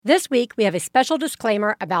This week, we have a special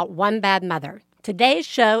disclaimer about One Bad Mother. Today's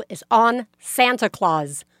show is on Santa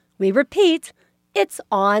Claus. We repeat, it's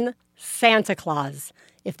on Santa Claus.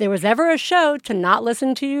 If there was ever a show to not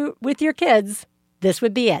listen to with your kids, this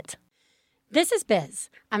would be it. This is Biz.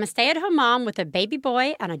 I'm a stay-at-home mom with a baby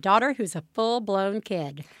boy and a daughter who's a full-blown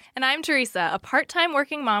kid. And I'm Teresa, a part-time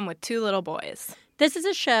working mom with 2 little boys. This is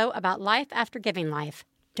a show about life after giving life.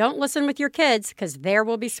 Don't listen with your kids, because there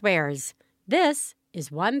will be swears. This is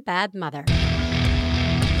One Bad Mother.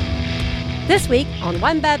 This week on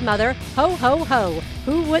One Bad Mother, ho, ho, ho.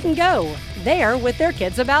 Who wouldn't go? They're with their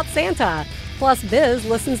kids about Santa. Plus, Biz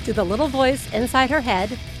listens to the little voice inside her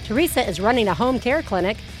head. Teresa is running a home care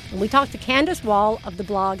clinic. And we talked to Candace Wall of the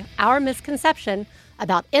blog Our Misconception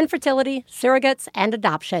about infertility, surrogates, and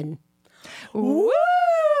adoption. Woo!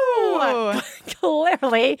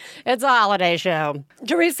 Clearly, it's a holiday show.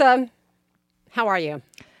 Teresa, how are you?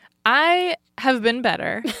 I have been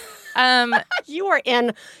better. You're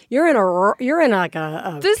in like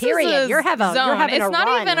a this period. Is a you're having it's a not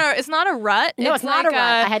run. even it's not a rut. No, it's not like a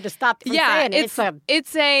rut. I had to stop from saying it.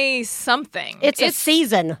 It's a something. It's a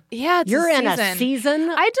season. Yeah, you're a in a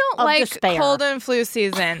season. I don't of like despair. cold and flu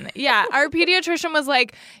season. Yeah, our pediatrician was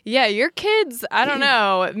like, "Yeah, your kids. I don't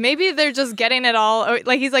know. Maybe they're just getting it all.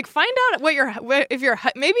 Like he's like, find out if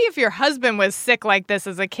your husband was sick like this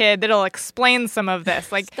as a kid. That'll explain some of this.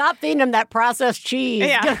 Like, stop feeding him that processed cheese.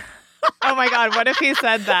 Yeah." Oh my God, what if he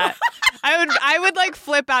said that? I would like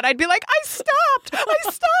flip out. I'd be like, I stopped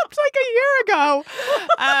like a year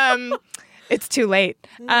ago. It's too late.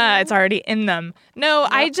 It's already in them. No,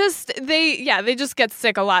 yep. They just get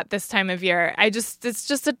sick a lot this time of year. It's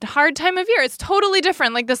just a hard time of year. It's totally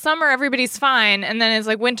different. Like the summer, everybody's fine. And then it's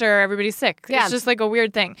like winter, everybody's sick. Yeah. It's just like a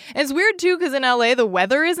weird thing. And it's weird too, because in LA, the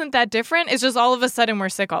weather isn't that different. It's just all of a sudden we're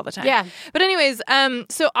sick all the time. Yeah. But anyways,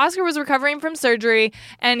 so Oscar was recovering from surgery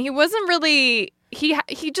and he wasn't really...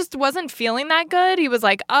 He just wasn't feeling that good. He was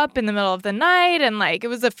like up in the middle of the night and like it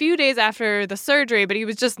was a few days after the surgery, but he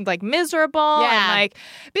was just like miserable. Yeah. And like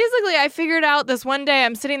basically I figured out this one day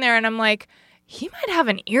I'm sitting there and I'm like, he might have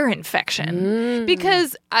an ear infection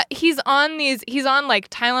because he's on like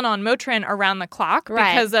Tylenol and Motrin around the clock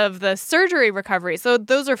because of the surgery recovery. So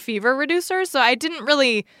those are fever reducers. So I didn't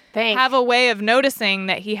really have a way of noticing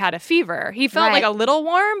that he had a fever. He felt like a little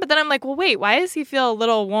warm, but then I'm like, well, wait, why does he feel a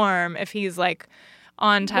little warm if he's like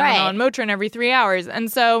on Tylenol and Motrin every 3 hours? And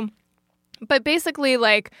so, but basically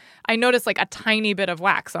like I noticed like a tiny bit of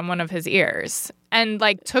wax on one of his ears. And,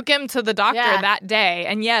 like, took him to the doctor that day.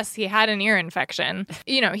 And, yes, he had an ear infection.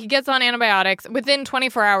 You know, he gets on antibiotics. Within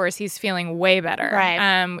 24 hours, he's feeling way better.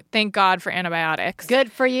 Right. Thank God for antibiotics.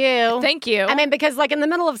 Good for you. Thank you. I mean, because, like, in the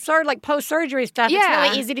middle of post-surgery stuff, it's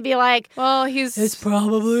really easy to be like, well, it's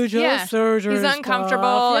probably just surgery. He's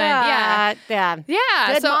uncomfortable. Yeah.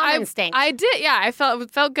 Good so mom instinct. I did. Yeah, I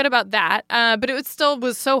felt good about that. But it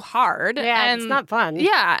was so hard. Yeah, and, it's not fun.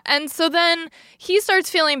 Yeah. And so then he starts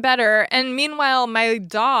feeling better. And meanwhile, my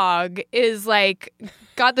dog is like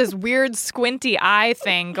got this weird squinty eye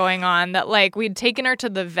thing going on that like we'd taken her to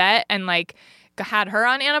the vet and like had her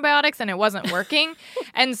on antibiotics and it wasn't working.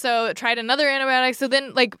 And so tried another antibiotic. So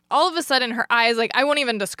then like all of a sudden her eyes, like I won't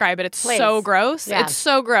even describe it. It's so gross. Yeah. It's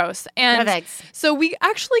so gross. And so we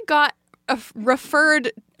actually got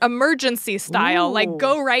referred emergency style, like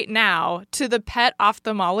go right now to the pet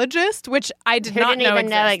ophthalmologist, which I didn't even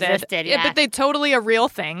know existed. Yeah, but they totally a real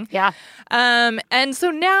thing. Yeah. And so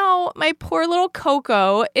now my poor little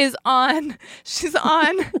Coco is on. She's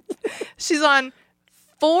on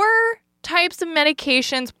 4 types of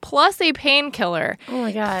medications plus a painkiller. Oh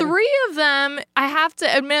my God. 3 of them I have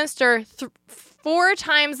to administer 4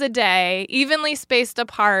 times a day, evenly spaced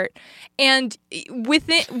apart. And with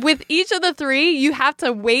each of the 3, you have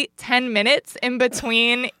to wait 10 minutes in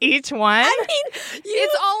between each one. I mean,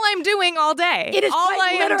 it's all I'm doing all day. It is all I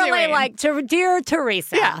am literally doing. like, dear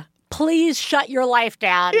Teresa, please shut your life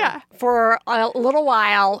down for a little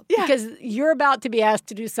while because you're about to be asked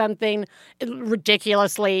to do something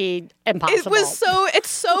ridiculously impossible. It's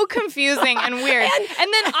so confusing and weird.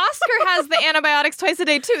 And then Oscar has the antibiotics twice a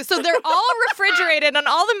day too. So they're all refrigerated and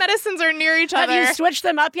all the medicines are near each other. Have you switched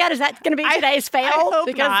them up yet? Is that going to be today's fail? I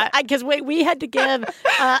hope not. Because we had to give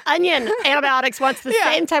Onion antibiotics once the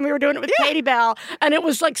same time we were doing it with Katie Bell. And it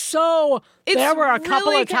was like so there were a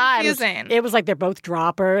couple really of times confusing. it was like they're both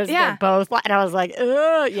droppers. Yeah. They're both, and I was like,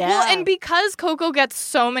 ugh, yeah. Well, and because Coco gets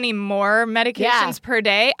so many more medications per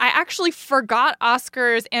day, I actually forgot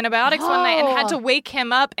Oscar's antibiotics one night and had to wake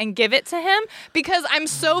him up and give it to him because I'm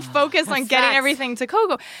so focused on getting everything to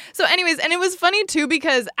Coco. So anyways, and it was funny too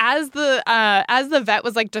because as the vet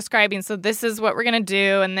was like describing, so this is what we're going to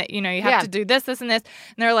do and that, you have to do this, this, and this.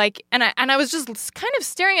 And they're like, and I was just kind of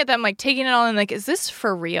staring at them, like taking it all in, like, is this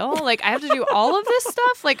for real? Like, I have to do all of this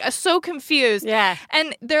stuff? Like, so confused. Yeah.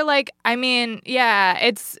 And they're like, I mean, yeah,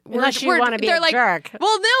 it's... Unless you want to be a jerk.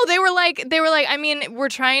 Well, no, they were like, I mean, we're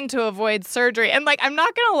trying to avoid surgery. And like, I'm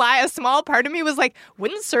not going to lie, a small part of me was like,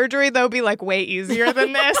 wouldn't surgery, though, be like way easier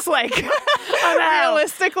than this? Like,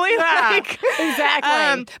 realistically, like...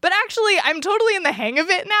 Exactly. But actually, I'm totally in the hang of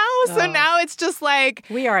it now. So now it's just like...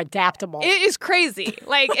 We are adaptable. It is crazy.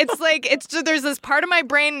 It's just, there's this part of my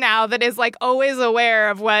brain now that is like always aware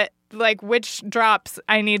of which drops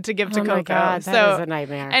I need to give to Coco. Oh my God, that is a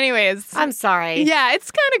nightmare. Anyways. I'm sorry. Yeah,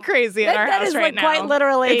 it's kind of crazy at our house right now. That is quite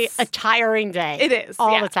literally a tiring day. It is.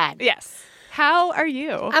 All the time. Yes. How are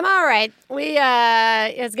you? I'm all right.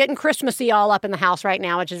 It's getting Christmassy all up in the house right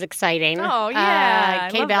now, which is exciting. Oh, yeah.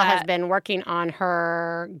 K-Bell has been working on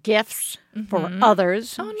her gifts for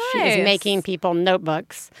others. Oh, nice. She is making people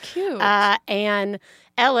notebooks. Cute. And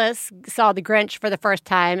Ellis saw The Grinch for the first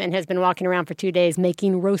time and has been walking around for 2 days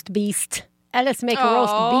making roast beast. Ellis, make a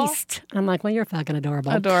roast beast. I'm like, well, you're fucking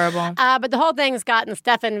adorable. Adorable. But the whole thing's gotten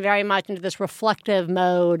Stefan very much into this reflective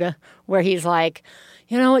mode where he's like,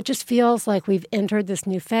 it just feels like we've entered this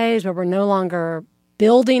new phase where we're no longer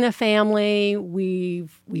building a family.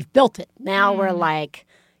 We've built it. Now we're like,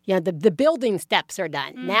 the building steps are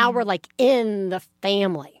done. Now we're like in the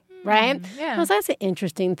family, right? Yeah. Well, that's an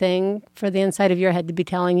interesting thing for the inside of your head to be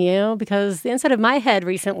telling you because the inside of my head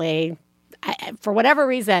recently, for whatever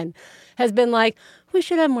reason, has been like, we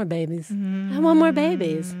should have more babies. I want more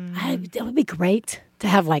babies. It would be great to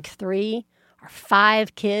have like 3 or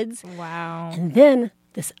 5 kids. Wow. And then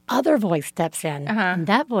this other voice steps in, and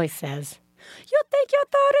that voice says, you think you're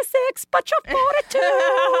 36, but you're 42.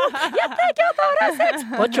 You think you're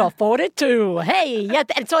 36, but you're 42. Hey, yeah.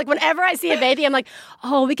 And so, like, whenever I see a baby, I'm like,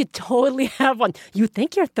 oh, we could totally have one. You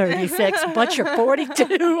think you're 36, but you're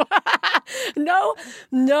 42. No.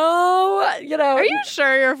 Are you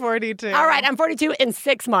sure you're 42? All right, I'm 42 in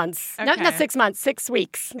 6 months. Okay. No, not 6 months, 6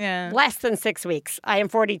 weeks. Yeah. Less than 6 weeks. I am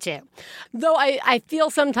 42. Though I feel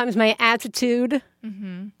sometimes my attitude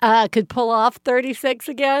could pull off 36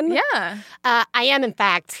 again. Yeah. I am, in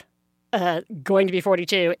fact, going to be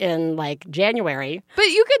 42 in like January. But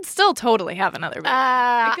you could still totally have another baby.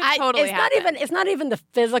 It's not even the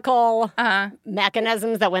physical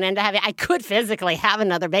mechanisms that went into having. I could physically have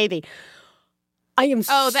another baby. I am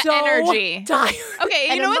the energy. Tired.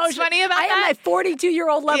 Okay, you know what's funny about that? I am my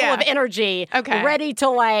 42-year-old level of energy, ready to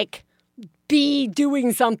like be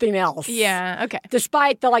doing something else. Yeah, okay.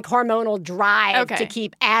 Despite the like hormonal drive to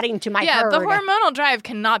keep adding to my herd. Yeah, the hormonal drive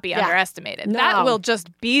cannot be underestimated. No. That will just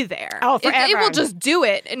be there. Oh, forever. It will just do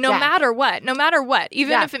it no matter what. No matter what.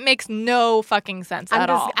 Even if it makes no fucking sense at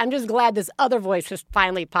all. I'm just glad this other voice has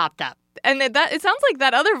finally popped up. And it sounds like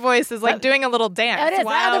that other voice is like doing a little dance. It is.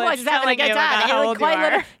 That other voice is having a good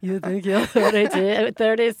time. You think you're 32,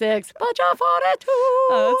 36, but you're 42.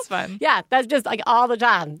 Oh, that's fun. Yeah, that's just like all the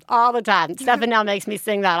time. All the time. Stefan now makes me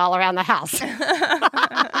sing that all around the house.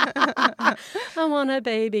 I want a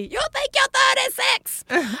baby. You think you're 36.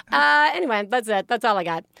 Anyway, that's it. That's all I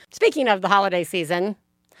got. Speaking of the holiday season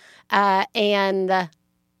and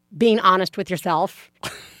being honest with yourself,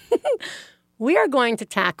 we are going to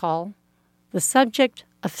tackle the subject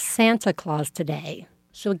of Santa Claus today.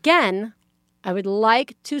 So again, I would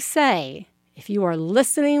like to say, if you are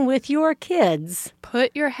listening with your kids,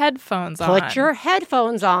 put your headphones on. Put your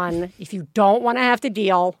headphones on if you don't want to have to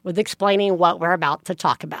deal with explaining what we're about to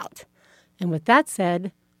talk about. And with that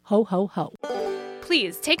said, ho, ho, ho.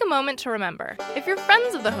 Please take a moment to remember, if you're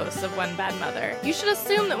friends of the hosts of One Bad Mother, you should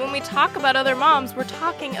assume that when we talk about other moms, we're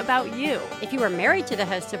talking about you. If you are married to the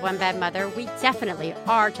hosts of One Bad Mother, we definitely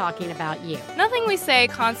are talking about you. Nothing we say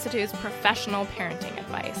constitutes professional parenting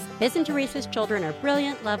advice. Biz and Teresa's children are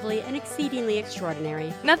brilliant, lovely, and exceedingly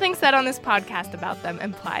extraordinary. Nothing said on this podcast about them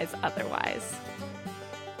implies otherwise.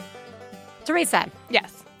 Teresa.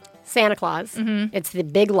 Yes. Santa Claus. Mm-hmm. It's the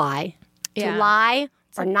big lie. Yeah. To lie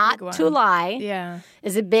or not to lie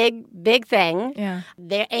is a big thing. Yeah.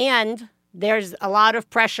 There's a lot of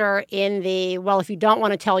pressure in if you don't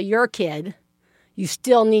want to tell your kid, you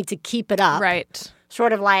still need to keep it up. Right.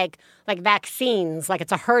 sort of like vaccines, like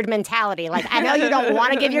it's a herd mentality. Like, I know you don't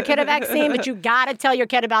want to give your kid a vaccine, but you got to tell your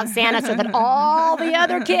kid about Santa so that all the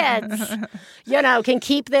other kids, can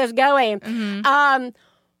keep this going.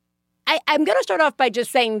 I'm going to start off by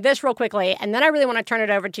just saying this real quickly, and then I really want to turn it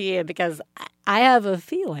over to you because I have a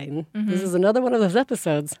feeling this is another one of those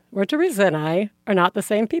episodes where Teresa and I are not the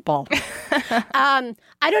same people. I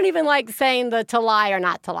don't even like saying the to lie or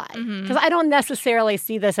not to lie because I don't necessarily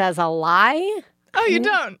see this as a lie. Oh, you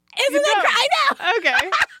don't? Isn't that great? I know.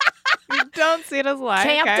 Okay. You don't see it as a lie.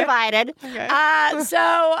 Camp divided. Okay.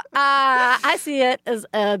 So I see it as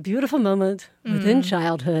a beautiful moment within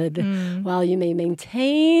childhood while you may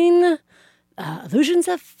maintain illusions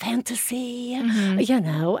of fantasy.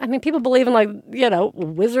 I mean, people believe in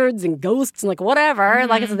wizards and ghosts and whatever.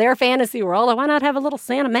 Like it's their fantasy world. Why not have a little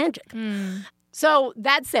Santa magic? So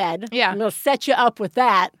that said, I'm going to set you up with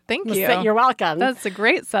that. Thank you. You're welcome. That's a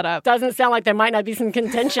great setup. Doesn't sound like there might not be some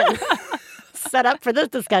contention set up for this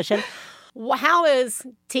discussion. How is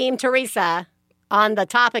Team Teresa on the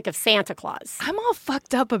topic of Santa Claus? I'm all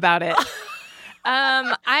fucked up about it.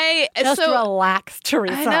 Relax,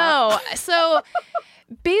 Teresa. I know. So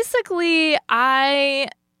basically,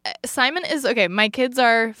 Simon is okay. My kids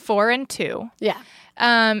are 4 and 2. Yeah.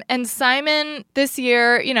 And Simon this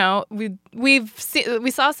year, we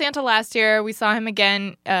saw Santa last year. We saw him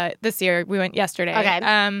again this year. We went yesterday.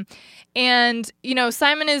 Okay. And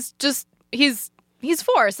Simon is just he's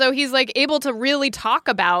 4, so he's able to really talk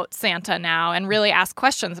about Santa now and really ask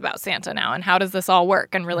questions about Santa now and how does this all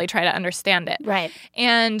work and really try to understand it. Right.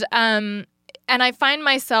 And I find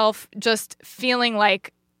myself just feeling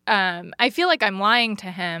like I feel like I'm lying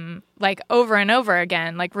to him over and over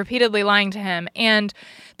again, repeatedly lying to him. And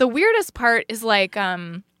the weirdest part is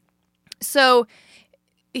so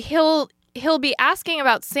he'll be asking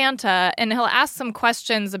about Santa and he'll ask some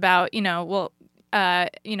questions about, how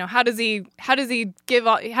does he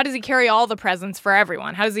carry all the presents for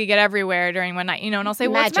everyone? How does he get everywhere during one night? And I'll say,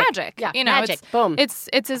 well, magic. It's magic. Yeah, magic. Boom. It's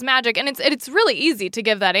his magic, and it's really easy to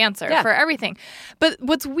give that answer for everything. But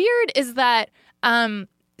what's weird is that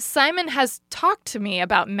Simon has talked to me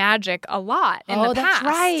about magic a lot in the past.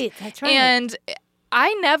 That's right. And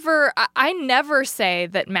I never say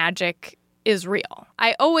that magic is real.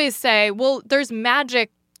 I always say, well, there's magic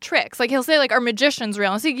tricks. He'll say, are magicians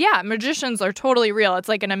real? And I say, yeah, magicians are totally real. It's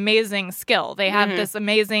an amazing skill. They have this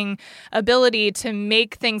amazing ability to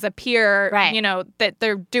make things appear, that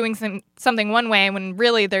they're doing something one way when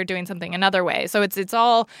really they're doing something another way. So it's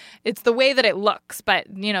the way that it looks. But,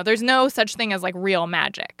 there's no such thing as real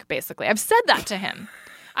magic, basically. I've said that to him.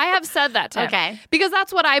 I have said that to him. Okay. Because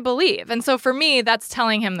that's what I believe. And so for me, that's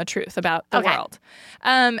telling him the truth about the world.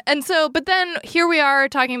 But then here we are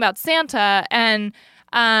talking about Santa, and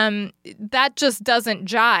that just doesn't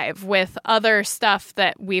jive with other stuff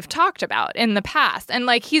that we've talked about in the past. And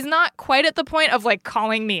he's not quite at the point of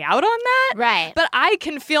calling me out on that. Right. But I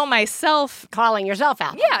can feel myself calling yourself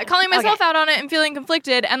out. Yeah, calling myself out on it and feeling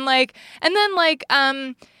conflicted.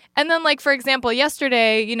 And then, for example,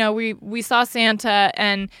 yesterday, we saw Santa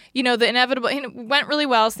and, the inevitable, it went really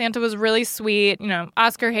well. Santa was really sweet.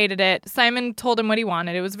 Oscar hated it. Simon told him what he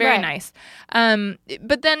wanted. It was very nice.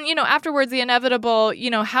 But then, afterwards, the inevitable,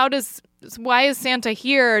 why is Santa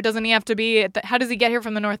here? Doesn't he have to be, how does he get here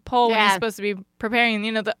from the North Pole when he's supposed to be preparing,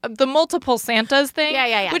 the multiple Santas thing?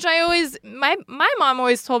 Yeah. Which my mom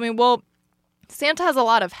always told me, well, Santa has a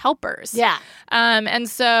lot of helpers. Yeah. And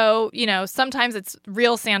so, sometimes it's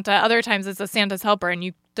real Santa, other times it's a Santa's helper,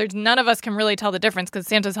 and there's none of us can really tell the difference because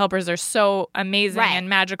Santa's helpers are so amazing and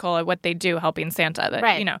magical at what they do helping Santa that,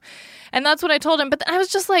 and that's what I told him. But then I was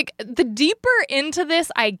just the deeper into this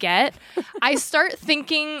I get, I start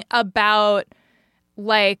thinking about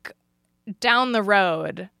down the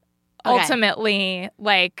road, ultimately,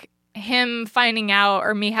 him finding out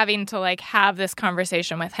or me having to have this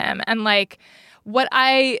conversation with him. And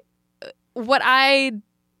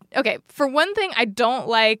for one thing, I don't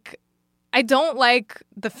like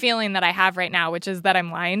the feeling that I have right now, which is that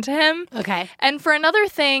I'm lying to him. Okay. And for another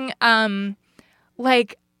thing, can I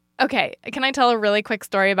tell a really quick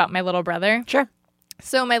story about my little brother? Sure.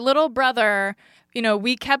 So my little brother,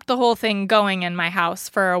 we kept the whole thing going in my house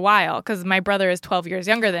for a while because my brother is 12 years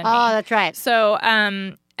younger than me. Oh, that's right. So,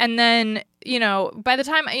 and then, by the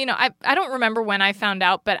time, I don't remember when I found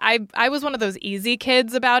out, but I was one of those easy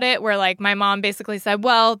kids about it where my mom basically said,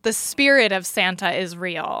 well, the spirit of Santa is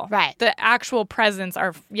real. Right. The actual presents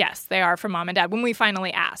are, yes, they are from mom and dad. When we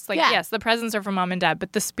finally asked, yes, the presents are from mom and dad,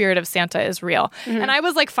 but the spirit of Santa is real. Mm-hmm. And I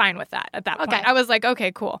was fine with that at that point. I was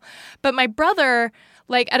okay, cool. But my brother,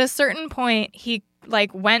 at a certain point, he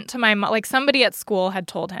like went to my mom, like somebody at school had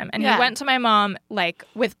told him, and Yeah. he went to my mom like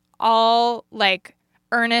with all like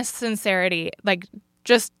earnest sincerity, like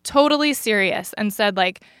just totally serious, and said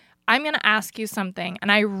like, I'm going to ask you something,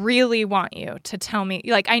 and I really want you to tell me,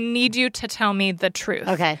 like, I need you to tell me the truth.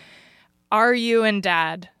 Okay. Are you and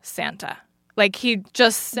Dad Santa? Like, he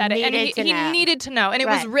just said it, and Needed to he know. needed to know. And it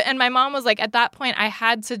Right. was, and my mom was like, at that point, I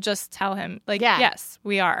had to just tell him, like, Yeah. yes,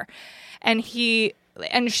 we are. And she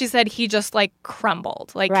said he just like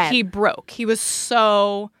crumbled, like Right. he broke. He was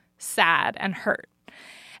so sad and hurt.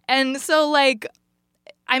 And so, like,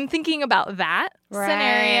 I'm thinking about that Right.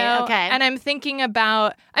 scenario. Okay. And I'm thinking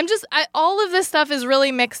about, all of this stuff is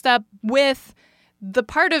really mixed up with the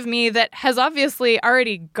part of me that has obviously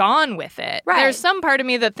already gone with it. Right. There's some part of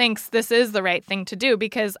me that thinks this is the right thing to do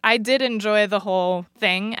because I did enjoy the whole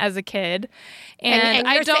thing as a kid. And you're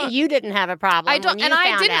I don't. saying you didn't have a problem. I don't, when you and I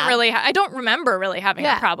found didn't out. really. I don't remember really having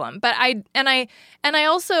Yeah. a problem, but I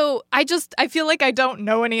also I feel like I don't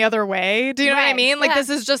know any other way. Do you know what I Right. mean? Like Yeah.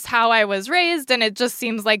 this is just how I was raised, and it just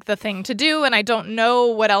seems like the thing to do, and I don't know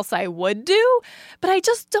what else I would do, but I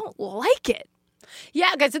just don't like it.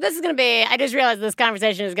 Yeah, okay, so this is going to be, I just realized this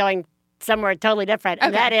conversation is going somewhere totally different.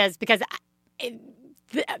 And Okay. that is because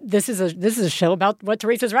this is a show about what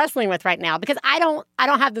Teresa's wrestling with right now because I don't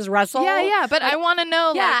have this wrestle. Yeah, but I want to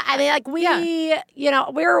know. Yeah, like, I mean, like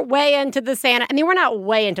we're way into the Santa. I mean, we're not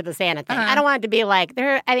way into the Santa thing. I don't want it to be like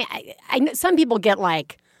there. I mean, I know some people get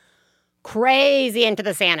like crazy into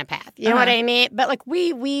the Santa path. You know what I mean? But like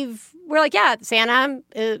we're like, yeah,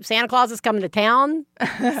 Santa Claus is coming to town.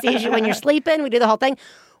 Sees you when you're sleeping. We do the whole thing.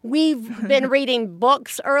 We've been reading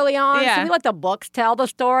books early on, so we let the books tell the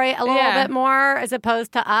story a little bit more as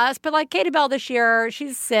opposed to us. But like Katie Bell this year,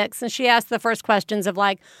 she's 6, and she asked the first questions of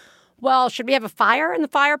like, well, should we have a fire in the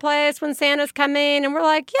fireplace when Santa's coming? And we're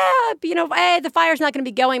like, yeah, the fire's not going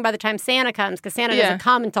to be going by the time Santa comes because Santa doesn't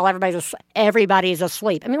come until everybody's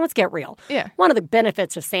asleep. I mean, let's get real. Yeah. One of the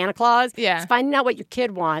benefits of Santa Claus Yeah. is finding out what your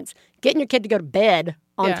kid wants, getting your kid to go to bed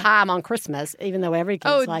on time on Christmas, even though every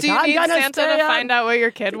kid's like, do you I'm need gonna Santa stay to up. find out what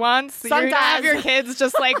your kid wants? You're gonna have your kids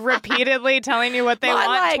just like repeatedly telling you what they Well,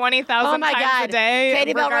 want like, 20,000 times God. a day.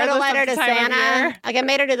 Katie Bell wrote a regardless of letter the to time of Santa. year. Like I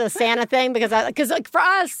made her do the Santa thing because like for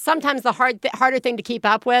us, sometimes the harder thing to keep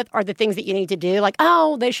up with are the things that you need to do. Like,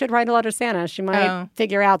 oh, they should write a letter to Santa. She might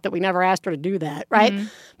figure out that we never asked her to do that, right? Mm-hmm.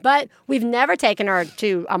 But we've never taken her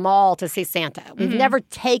to a mall to see Santa. We've never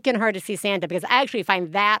taken her to see Santa because I actually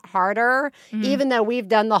find that harder, even though we've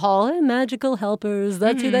done the whole magical helpers.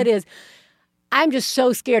 That's who that is. I'm just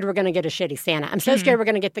so scared we're going to get a shitty Santa. I'm so scared we're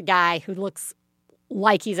going to get the guy who looks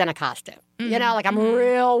like he's in a costume. You know, like I'm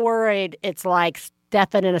real worried it's like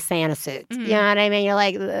Stefan in a Santa suit. You know what I mean? You're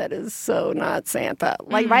like, that is so not Santa.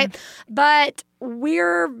 Like, right? But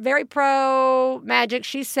we're very pro magic.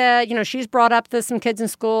 She said, she's brought up that some kids in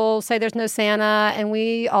school say there's no Santa, and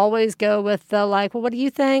we always go with the like, well, what do you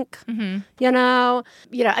think? Again,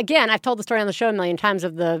 I've told the story on the show a million times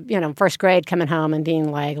of the, first grade coming home and being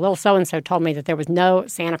like, little so-and-so told me that there was no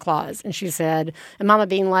Santa Claus. And she said, and Mama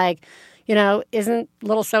being like, isn't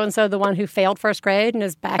little so-and-so the one who failed first grade and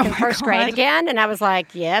is back in first grade again? And I was like,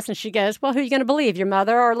 yes. And she goes, well, who are you going to believe, your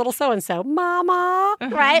mother or little so-and-so? Mama,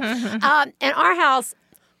 right? In our house,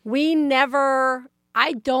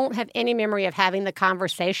 I don't have any memory of having the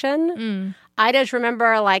conversation. I just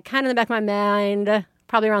remember like kind of in the back of my mind,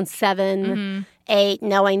 probably around 7, 8,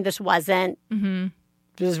 knowing this was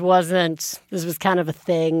kind of a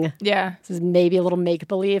thing. Yeah. This is maybe a little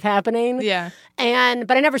make-believe happening. Yeah.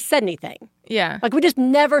 But I never said anything. Yeah. Like, we just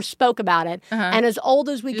never spoke about it. And as old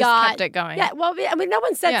as we You got... just kept it going. Yeah, well, I mean, no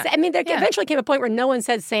one said... Yeah. I mean, there eventually came a point where no one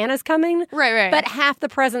said Santa's coming. Right. But half the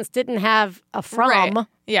presents didn't have a from. Right.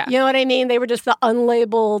 Yeah. You know what I mean? They were just the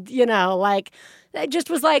unlabeled, like... It just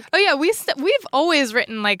was like... Oh, yeah. We've always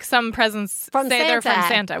written, like, some presents From say they're from Santa.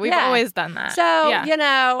 Santa. We've Yeah. always done that. So,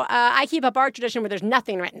 yeah. I keep up our tradition where there's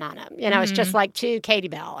nothing written on them. It's just like to Katie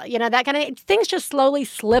Bell. That kind of... Things just slowly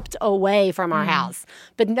slipped away from our house.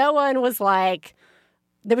 But no one was like...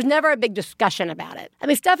 There was never a big discussion about it. I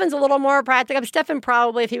mean, Stefan's a little more practical. I mean, Stefan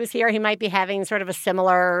probably, if he was here, he might be having sort of a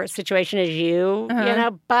similar situation as you,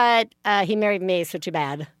 But he married me, so too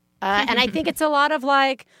bad. And I think it's a lot of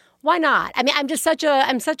like... Why not? I mean, I'm such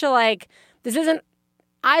a like, this isn't,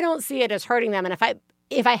 I don't see it as hurting them. And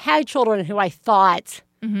if I had children who I thought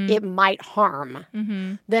it might harm,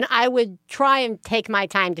 then I would try and take my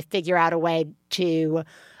time to figure out a way to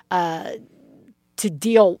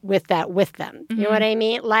deal with that with them. You know what I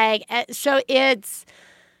mean? Like, so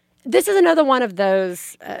this is another one of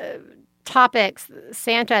those topics,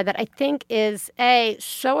 Santa, that I think is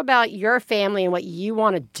so about your family and what you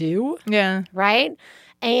want to do. Yeah. Right?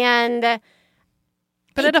 And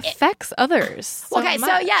But it affects others. So okay,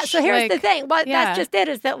 much. so here's the thing. Well, that's just it,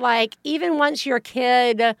 is that, like, even once your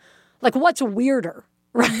kid, like, what's weirder,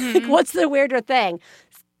 right? Like, what's the weirder thing?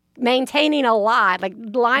 Maintaining a lie, like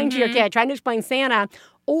lying to your kid, trying to explain Santa,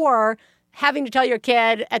 or having to tell your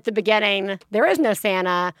kid at the beginning, there is no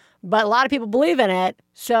Santa, but a lot of people believe in it,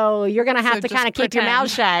 so you're going to have to kind of keep your mouth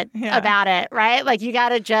shut about it, right? Like, you got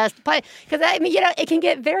to just play. Because, I mean, it can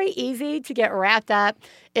get very easy to get wrapped up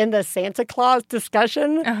in the Santa Claus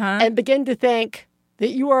discussion and begin to think that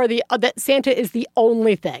that Santa is the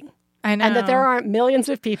only thing. I know. And that there aren't millions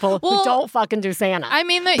of people who don't fucking do Santa. I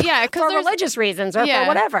mean, for religious reasons or for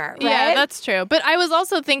whatever, right? Yeah, that's true. But I was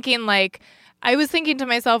also thinking, I was thinking to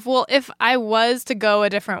myself, well, if I was to go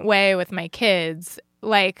a different way with my kids,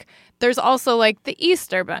 like, there's also, like, the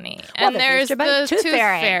Easter Bunny. And there's the Tooth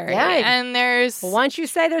Fairy. Yeah. And there's... Once you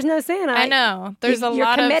say there's no Santa... I know. There's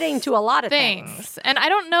you're committing to a lot of things. And I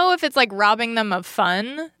don't know if it's, like, robbing them of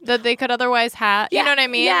fun that they could otherwise have. You know what I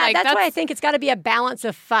mean? Yeah, like, that's why I think it's got to be a balance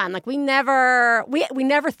of fun. Like, we never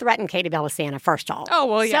threaten Katie Bell with Santa, first of all. Oh,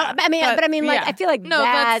 well, yeah. So, I mean, like, I feel like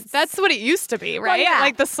that's what it used to be, right? Well,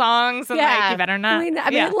 like, the songs and, like, you better not. I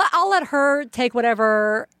mean, I'll let her take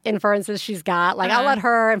whatever inferences she's got. Like, I'll let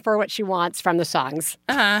her infer what she wants from the songs.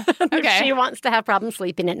 Okay. If she wants to have problems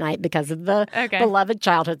sleeping at night because of the beloved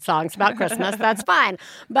childhood songs about Christmas, that's fine.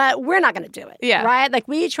 But we're not going to do it. Yeah. Right? Like,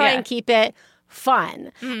 we try and keep it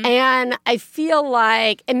fun. And I feel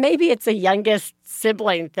like, and maybe it's a youngest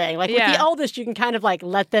sibling thing. Like, with the oldest, you can kind of, like,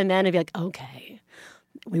 let them in and be like, okay,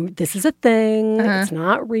 this is a thing. It's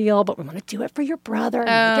not real, but we want to do it for your brother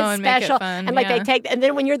and make it special. Fun. And, like, they take, and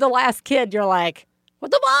then when you're the last kid, you're like, what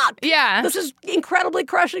the fuck? Yeah. This is incredibly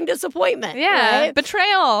crushing disappointment. Yeah. Right?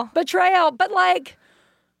 Betrayal. But, like,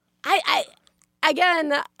 I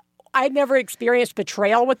never experienced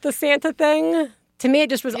betrayal with the Santa thing. To me, it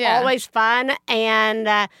just was always fun. And,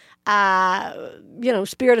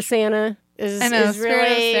 Spirit of Santa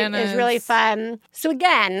is really fun. So,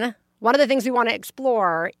 again, one of the things we want to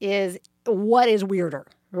explore is what is weirder,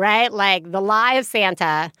 right? Like, the lie of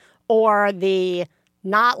Santa or the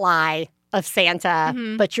not lie of Santa,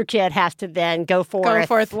 but your kid has to then go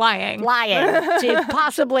forth lying to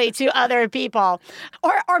possibly to other people,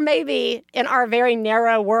 or maybe in our very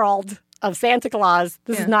narrow world of Santa Claus,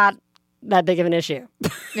 this is not that big of an issue.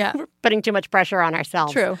 Yeah, we're putting too much pressure on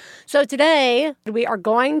ourselves. True. So today we are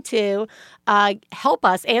going to help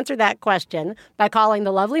us answer that question by calling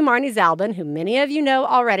the lovely Marnie Zalben, who many of you know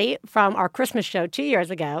already from our Christmas show 2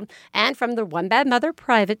 years ago and from the One Bad Mother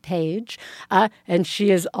private page. And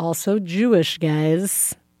she is also Jewish,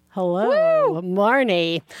 guys. Hello, Woo!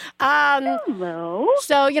 Marnie. Hello.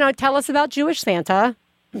 So, tell us about Jewish Santa.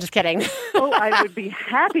 I'm just kidding. Oh, I would be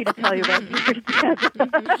happy to tell you about Jewish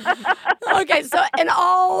Santa.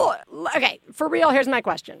 Okay, for real, here's my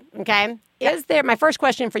question, okay? My first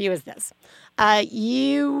question for you is this.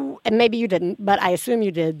 You, and maybe you didn't, but I assume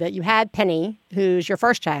you did, that you had Penny, who's your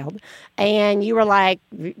first child, and you were like,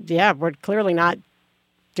 yeah, we're clearly not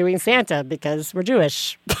doing Santa because we're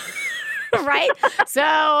Jewish. Right?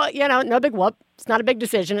 So, no big whoop. It's not a big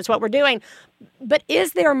decision. It's what we're doing. But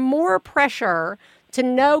is there more pressure to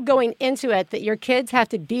know going into it that your kids have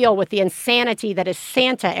to deal with the insanity that is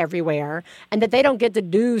Santa everywhere and that they don't get to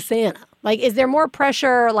do Santa? Like, is there more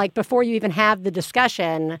pressure, like, before you even have the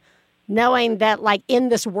discussion, knowing that, like, in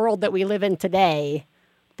this world that we live in today,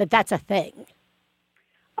 that's a thing?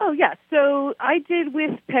 Oh, yeah. So we did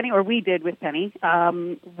with Penny,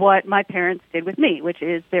 what my parents did with me, which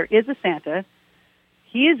is there is a Santa.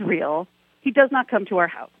 He is real. He does not come to our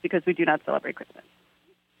house because we do not celebrate Christmas.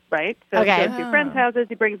 Right? So he goes to friends' houses,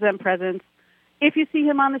 he brings them presents. If you see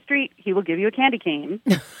him on the street, he will give you a candy cane.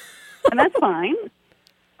 And that's fine.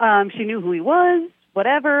 She knew who he was,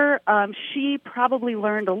 whatever. She probably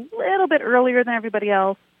learned a little bit earlier than everybody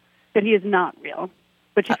else that he is not real.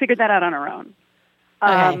 But she figured that out on her own.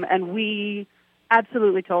 And we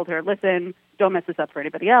absolutely told her, listen, don't mess this up for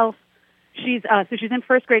anybody else. She's in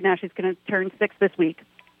first grade now. She's going to turn 6 this week.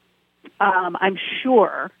 I'm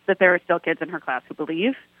sure that there are still kids in her class who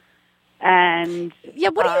believe. And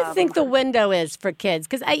what do you think the window is for kids?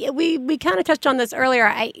 Because we kind of touched on this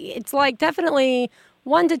earlier. It's like definitely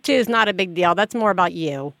 1 to 2 is not a big deal. That's more about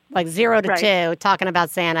you. Like 0 to 2, talking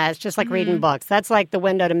about Santa. It's just like reading books. That's like the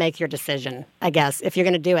window to make your decision, I guess, if you're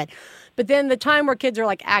going to do it. But then the time where kids are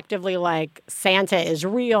like actively like Santa is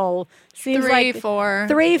real seems 3, 4.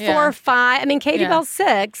 3, 4, 5. I mean, Katie Bell's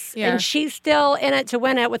 6, Yeah. and she's still in it to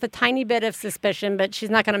win it with a tiny bit of suspicion, but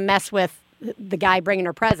she's not going to mess with the guy bringing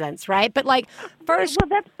her presents, right? But like first... Well,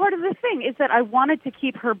 that's part of the thing, is that I wanted to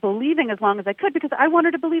keep her believing as long as I could because I want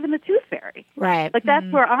her to believe in the Tooth Fairy. Right. Like,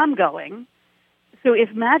 that's where I'm going. So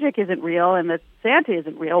if magic isn't real and that Santa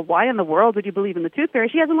isn't real, why in the world would you believe in the Tooth Fairy?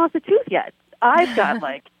 She hasn't lost a tooth yet. I've got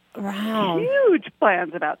like huge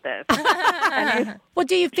plans about this. Well,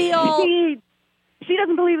 do you feel... She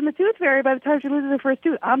doesn't believe in the Tooth Fairy. By the time she loses her first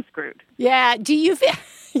tooth, I'm screwed. Yeah. Do you feel...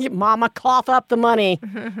 Mama, cough up the money.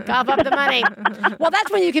 Cough up the money. Well,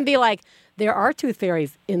 that's when you can be like, there are tooth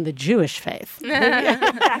fairies in the Jewish faith.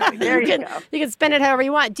 Exactly. There you go. You can spend it however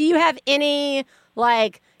you want. Do you have any,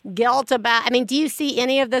 like, guilt about... I mean, do you see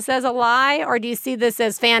any of this as a lie, or do you see this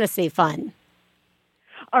as fantasy fun?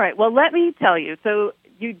 All right. Well, let me tell you. So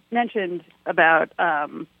you mentioned about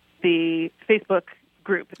the Facebook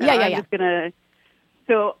group. Yeah. I'm just going to...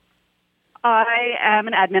 So I am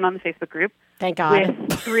an admin on the Facebook group. Thank God.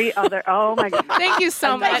 With 3 other... Oh, my goodness. Thank you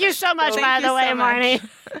so much. Thank you so much, by the way, Marnie.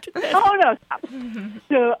 Oh, no. Stop.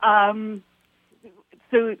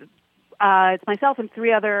 So it's myself and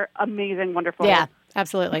 3 other amazing, wonderful... Yeah,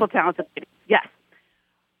 absolutely. Talented ladies. Yes.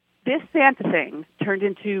 This Santa thing turned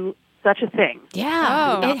into such a thing.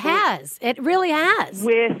 Yeah, it has. It really has.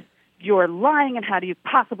 With you're lying and how do you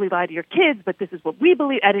possibly lie to your kids, but this is what we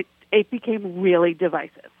believe. And it became really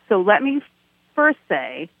divisive. So let me first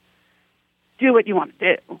say, do what you want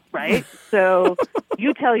to do, right? So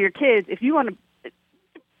you tell your kids, if you want to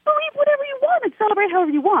believe whatever you want and celebrate however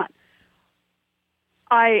you want.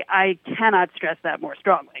 I cannot stress that more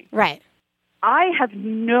strongly. Right. I have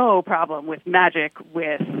no problem with magic,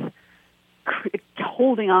 with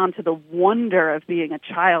holding on to the wonder of being a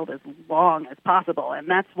child as long as possible. And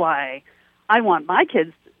that's why I want my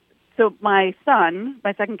kids. So my son,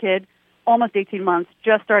 my second kid, almost 18 months,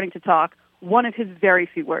 just starting to talk. One of his very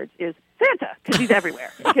few words is Santa, because he's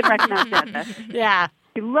everywhere. He can recognize Santa. Yeah.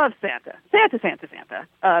 He loves Santa. Santa, Santa,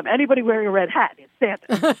 Santa. Anybody wearing a red hat is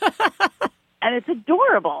Santa. And it's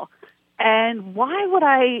adorable. And why would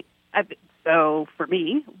so for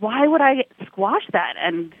me, why would I squash that?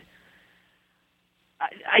 And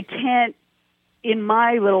I can't, in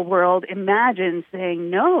my little world, imagine saying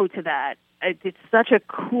no to that. It's such a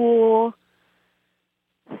cool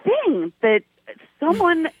thing that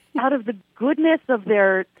someone out of the goodness of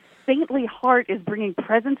their saintly heart is bringing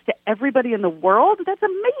presents to everybody in the world. That's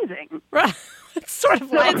amazing. It's sort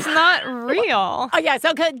of like... It's not real. Oh, yeah.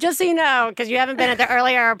 So just so you know, because you haven't been at the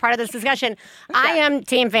earlier part of this discussion, I am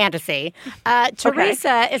Team Fantasy.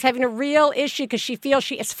 Teresa is having a real issue because she feels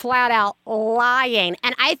she is flat out lying.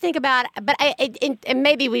 And I think about... But and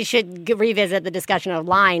maybe we should revisit the discussion of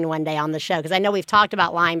lying one day on the show, because I know we've talked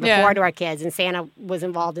about lying before to our kids, and Santa was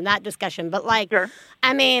involved in that discussion. But,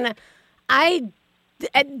 I mean,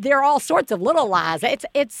 there are all sorts of little lies.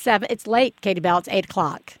 It's late, Katie Bell. It's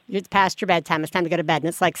 8:00. It's past your bedtime. It's time to go to bed, and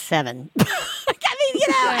it's like 7. I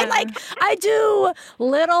mean, I do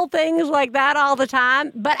little things like that all the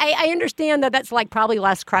time. But I understand that that's like probably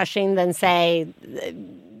less crushing than, say,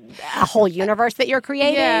 a whole universe that you're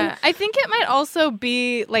creating. Yeah, I think it might also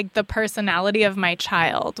be like the personality of my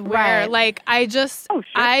child, where like I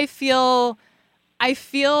feel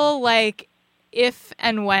like if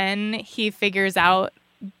and when he figures out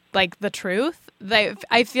like the truth,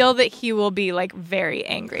 I feel that he will be like very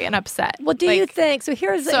angry and upset. Well, do you think so?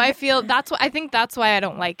 I feel that's why I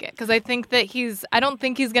don't like it, because I think that I don't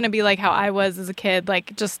think he's gonna be like how I was as a kid,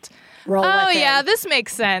 like just roll with it. This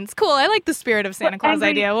makes sense. Cool, I like the spirit of Santa Claus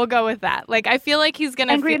idea. We'll go with that. Like I feel like he's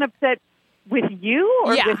gonna angry and upset. With you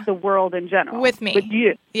or with the world in general? With me. With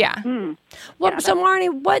you. Yeah. Well, so Marnie,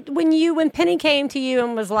 when Penny came to you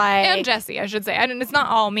and was like... And Jesse, I should say. It's not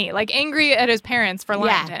all me. Like, angry at his parents for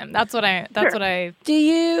lying to him. That's what I Do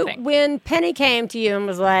you, think. When Penny came to you and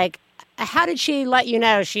was like, how did she let you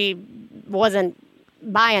know she wasn't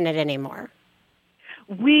buying it anymore?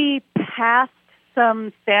 We passed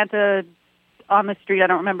some Santa on the street. I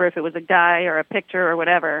don't remember if it was a guy or a picture or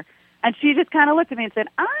whatever. And she just kind of looked at me and said,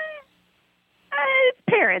 it's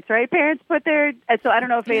parents, right? Parents put their... So I don't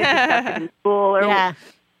know if they had discussed it in school or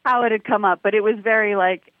how it had come up, but it was very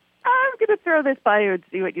like, I'm going to throw this by you and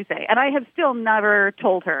see what you say. And I have still never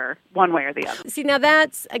told her one way or the other. See, now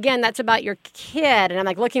that's about your kid. And I'm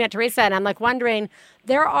like looking at Teresa and I'm like wondering,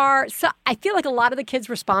 I feel like a lot of the kids'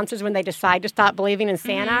 responses when they decide to stop believing in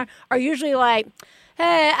Santa are usually like,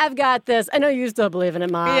 hey, I've got this. I know you still believe in it,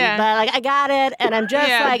 Mom, but like I got it, and I'm just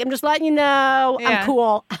I'm just letting you know I'm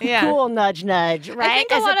cool. I'm cool, nudge, nudge, right? I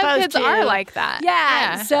think a lot of kids are like that.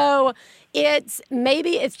 Yeah. So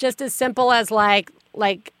maybe it's just as simple as like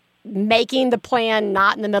making the plan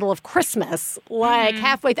not in the middle of Christmas, like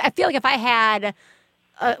halfway. I feel like if I had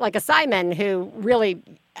like a Simon who really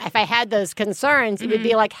if I had those concerns, it would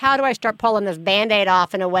be like, how do I start pulling this Band-Aid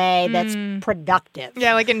off in a way that's productive?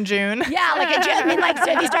 Yeah, like in June. Yeah, like I mean, like,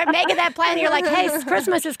 so if you start making that plan, you're like, hey,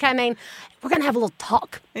 Christmas is coming. We're going to have a little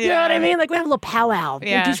talk. You know what I mean? Like, we have a little powwow.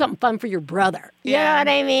 Yeah. Do something fun for your brother. You know what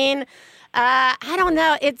I mean? I don't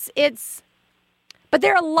know. But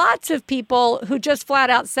there are lots of people who just flat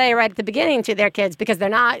out say right at the beginning to their kids, because they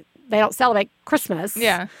don't celebrate Christmas.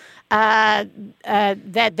 Yeah.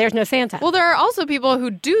 That there's no Santa. Well, there are also people who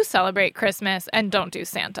do celebrate Christmas and don't do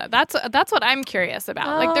Santa. That's what I'm curious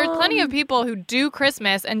about. Like, there's plenty of people who do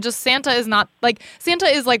Christmas and just Santa is not, like, Santa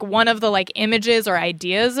is like one of the like images or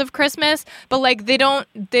ideas of Christmas, but like they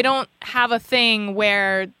don't have a thing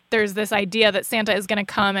where there's this idea that Santa is going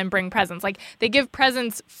to come and bring presents. Like, they give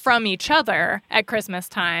presents from each other at Christmas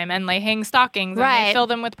time, and they hang stockings and they fill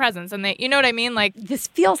them with presents, and you know what I mean? Like, this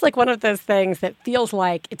feels like one of those things that feels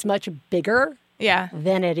like it's much bigger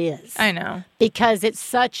than it is. I know. Because it's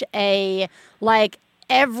such a, like,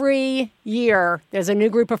 every year there's a new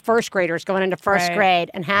group of first graders going into first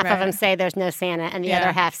grade, and half of them say there's no Santa, and the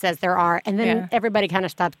other half says there are, and then everybody kind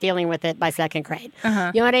of stops dealing with it by second grade. You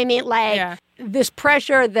know what I mean? Like, this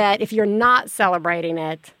pressure that if you're not celebrating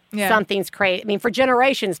it, something's crazy. I mean, for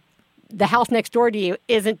generations, the house next door to you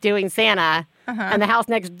isn't doing Santa, and the house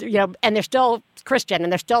next, and they're still Christian,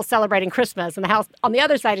 and they're still celebrating Christmas, and the house on the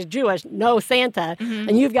other side is Jewish, no Santa,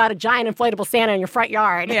 and you've got a giant inflatable Santa in your front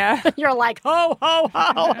yard. Yeah. You're like, ho, ho,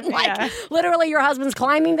 ho. And like, literally your husband's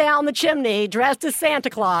climbing down the chimney dressed as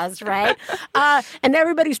Santa Claus, right? And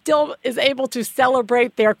everybody still is able to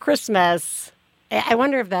celebrate their Christmas. I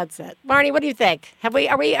wonder if that's it. Marnie, what do you think?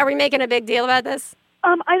 Are we making a big deal about this?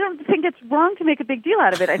 I don't think it's wrong to make a big deal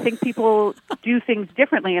out of it. I think people do things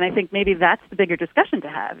differently, and I think maybe that's the bigger discussion to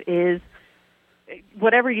have is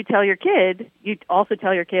whatever you tell your kid, you also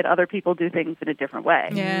tell your kid other people do things in a different way.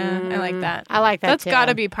 Yeah, I like that. I like that, That's too. got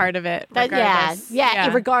to be part of it, regardless.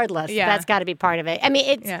 Regardless. Yeah. That's got to be part of it. I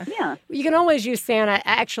mean, you can always use Santa.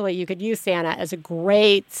 Actually, you could use Santa as a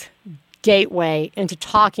great gateway into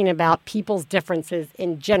talking about people's differences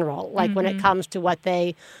in general, like when it comes to what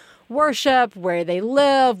they worship, where they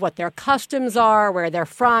live, what their customs are, where they're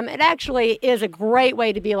from. It actually is a great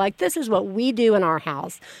way to be like, this is what we do in our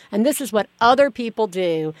house, and this is what other people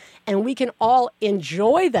do, and we can all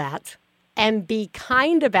enjoy that and be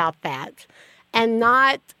kind about that and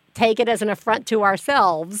not take it as an affront to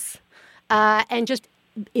ourselves, and just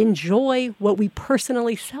enjoy what we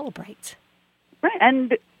personally celebrate. Right,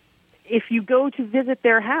 and if you go to visit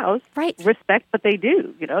their house, respect what they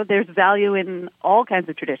do. There's value in all kinds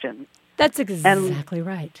of traditions. That's exactly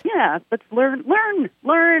right. Yeah, let's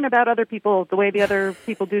learn about other people, the way the other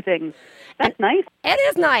people do things. That's nice. It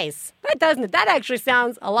is nice. Doesn't it? That actually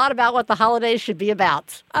sounds a lot about what the holidays should be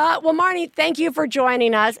about. Well, Marnie, thank you for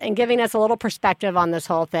joining us and giving us a little perspective on this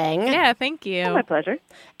whole thing. Yeah, thank you. Oh, my pleasure.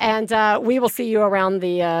 And we will see you around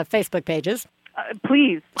the Facebook pages.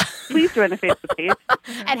 Please join the Facebook page.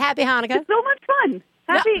 And happy Hanukkah. It's so much fun.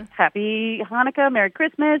 Happy Hanukkah, Merry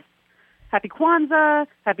Christmas, Happy Kwanzaa,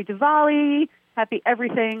 Happy Diwali, happy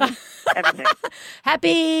everything.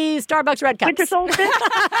 Happy Starbucks Red Cups. Winter solstice.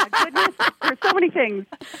 My goodness, there's so many things.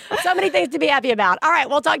 So many things to be happy about. All right,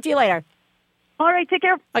 we'll talk to you later. All right, take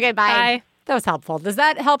care. Okay, bye. Bye. That was helpful. Does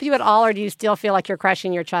that help you at all, or do you still feel like you're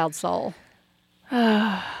crushing your child's soul?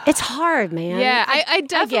 It's hard, man. Yeah, I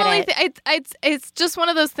definitely. It's just one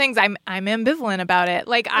of those things. I'm ambivalent about it.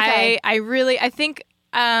 Like, okay. I think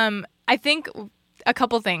a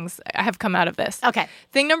couple things have come out of this. Okay.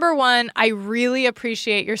 Thing number one, I really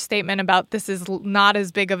appreciate your statement about this is not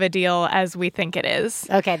as big of a deal as we think it is.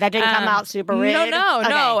 Okay, that didn't come out super rude.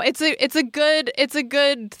 No. It's a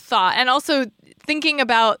good thought, and also thinking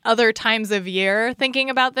about other times of year, thinking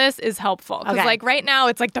about this is helpful. Because like right now,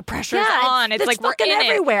 it's like the pressure's on. It's like we're in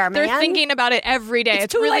everywhere, it. Man. They're thinking about it every day.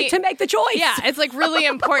 It's too really, late to make the choice. Yeah, it's like really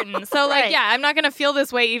important. So like, right. yeah, I'm not going to feel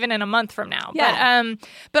this way even in a month from now. Yeah.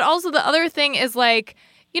 But also the other thing is like,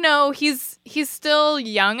 he's still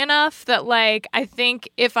young enough that like I think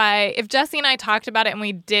if Jesse and I talked about it and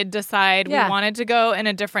we did decide we wanted to go in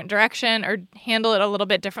a different direction or handle it a little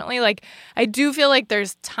bit differently, like I do feel like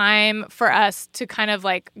there's time for us to kind of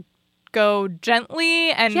like go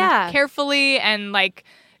gently and carefully and like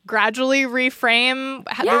gradually reframe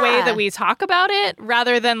the way that we talk about it,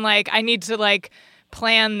 rather than like I need to like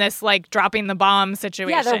plan this like dropping the bomb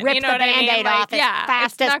situation. Yeah, they'll rip the Band-Aid off as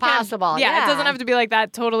fast as possible. Yeah, it doesn't have to be like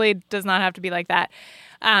that. Totally does not have to be like that.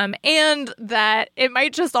 And that it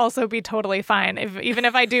might just also be totally fine even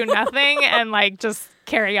if I do nothing and like just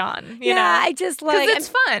carry on. You know? I just like because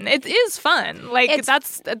it's fun. It is fun. Like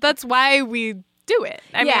that's why we do it.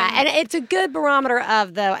 I mean, and it's a good barometer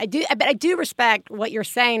of, though, but I do respect what you're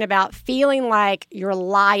saying about feeling like you're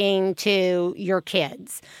lying to your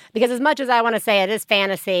kids. Because as much as I want to say it is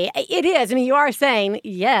fantasy, it is. I mean, you are saying,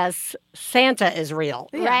 yes, Santa is real,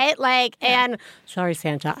 right? Like, and sorry,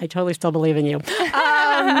 Santa, I totally still believe in you.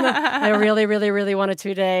 I really, really, really want a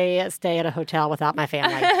 2-day stay at a hotel without my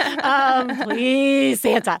family. Please,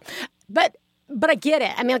 Santa. But I get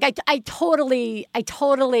it. I mean, like, I totally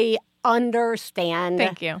understand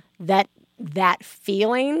Thank you. that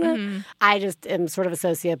feeling. I just am sort of a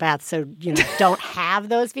sociopath, so don't have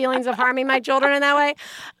those feelings of harming my children in that way.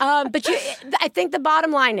 But I think the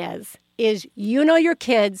bottom line is your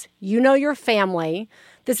kids, your family.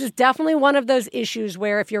 This is definitely one of those issues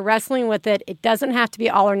where if you're wrestling with it, it doesn't have to be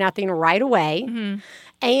all or nothing right away.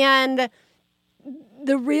 And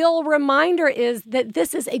the real reminder is that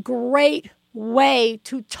this is a great way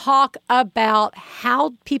to talk about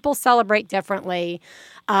how people celebrate differently,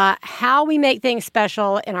 how we make things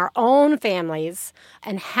special in our own families,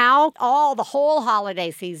 and how the whole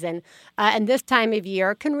holiday season and this time of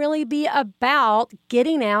year can really be about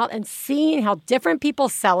getting out and seeing how different people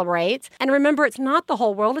celebrate. And remember, it's not the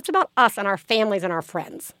whole world. It's about us and our families and our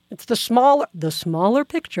friends. It's the smaller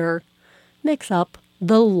picture makes up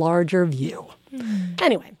the larger view.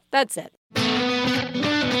 Anyway, that's it.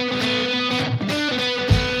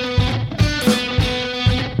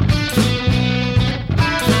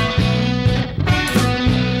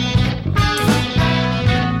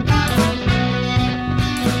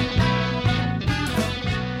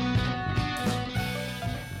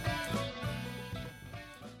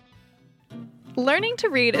 Learning to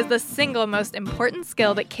read is the single most important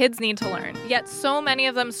skill that kids need to learn, yet so many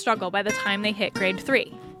of them struggle by the time they hit grade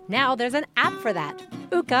 3. Now there's an app for that,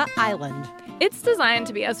 Ooka Island. It's designed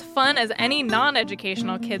to be as fun as any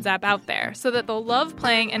non-educational kids app out there, so that they'll love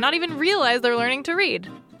playing and not even realize they're learning to read.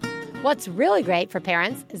 What's really great for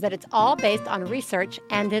parents is that it's all based on research,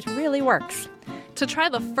 and it really works. To try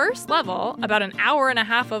the first level, about an hour and a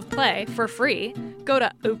half of play, for free, go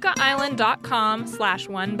to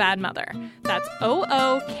ookaisland.com/onebadmother. That's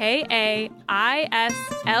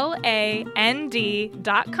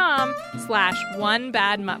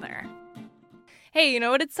OOKAISLAND.com/onebadmother. Hey, you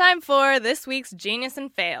know what it's time for? This week's Genius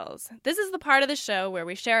and Fails. This is the part of the show where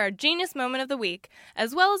we share our genius moment of the week,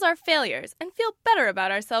 as well as our failures, and feel better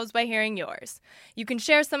about ourselves by hearing yours. You can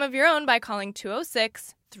share some of your own by calling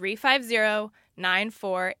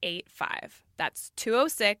 206-350-9485. That's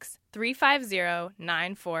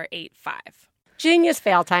 206-350-9485. Genius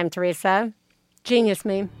fail time, Teresa. Genius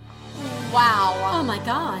me. Wow. Oh my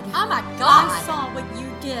God. Oh my God. I saw what you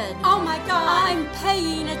did. Oh my God. I'm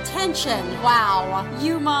paying attention. Wow.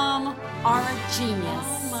 You, Mom, are a genius.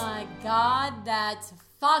 Oh my God. That's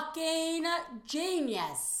fucking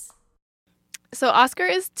genius. So Oscar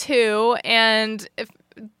is 2, and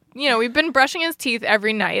we've been brushing his teeth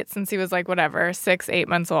every night since he was 6, 8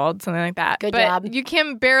 months old, something like that. Good job. You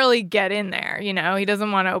can barely get in there, He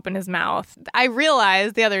doesn't want to open his mouth. I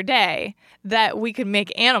realized the other day that we could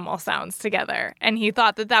make animal sounds together, and he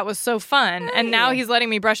thought that was so fun. Hey. And now he's letting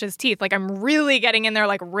me brush his teeth. I'm really getting in there,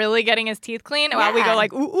 really getting his teeth clean. Yeah. While we go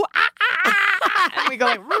ooh, ooh, ah, ah. And we go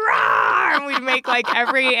roar, and we make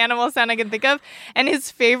every animal sound I can think of. And his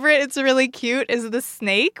favorite, it's really cute, is the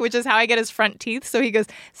snake, which is how I get his front teeth. So he goes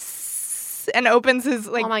and opens his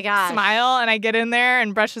oh my gosh. smile, and I get in there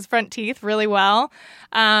and brush his front teeth really well.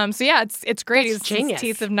 So yeah, it's great. That's genius. His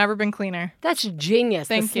teeth have never been cleaner. That's genius.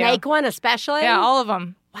 Thank you. The snake one especially? Yeah, all of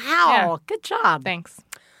them. Wow. Yeah. Good job. Thanks.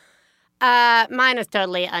 Mine is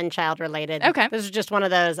totally unchild related. Okay. This is just one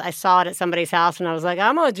of those, I saw it at somebody's house and I was like,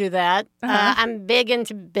 I'm going to do that. I'm big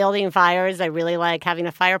into building fires. I really like having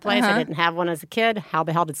a fireplace. I didn't have one as a kid. How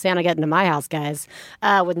the hell did Santa get into my house, guys,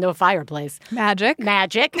 with no fireplace? Magic.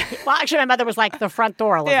 Well, actually, my mother was like, the front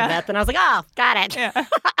door, Elizabeth. Yeah. And I was like, oh, got it. Yeah.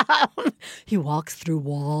 He walks through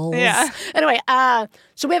walls. Yeah. Anyway,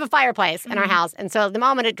 so we have a fireplace in our house. And so the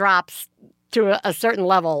moment it drops to a certain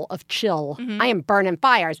level of chill, I am burning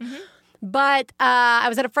fires. But I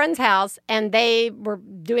was at a friend's house, and they were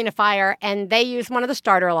doing a fire, and they used one of the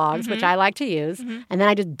starter logs, which I like to use, and then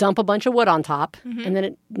I just dump a bunch of wood on top, and then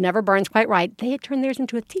it never burns quite right. They had turned theirs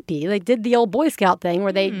into a teepee. They did the old Boy Scout thing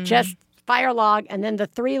where they just fire log, and then the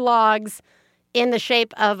 3 logs in the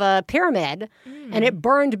shape of a pyramid, and it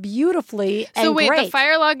burned beautifully and So wait, great. the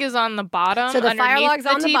fire log is on the bottom, so the fire log's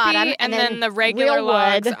on the bottom, and then the regular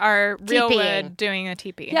logs are real teepeeing. wood doing a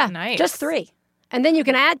teepee. Yeah, nice. just 3. And then you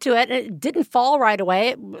can add to it. And it didn't fall right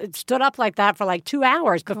away. It stood up like that for 2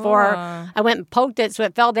 hours before I went and poked it, so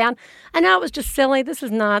it fell down. I know it was just silly. This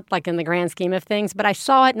is not in the grand scheme of things, but I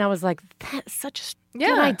saw it and I was like, that's such a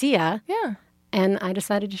good idea. Yeah. and I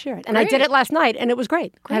decided to share it. And I did it last night, and it was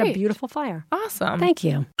great. I had a beautiful fire. Awesome. Thank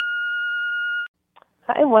you.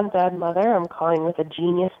 Hi, One Bad Mother. I'm calling with a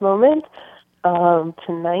genius moment.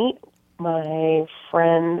 Tonight, my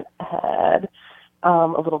friend had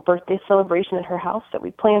a little birthday celebration at her house that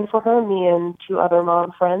we planned for her, me and 2 other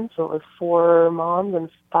mom friends. So it was 4 moms and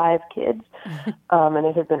 5 kids. And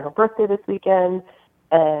it had been her birthday this weekend.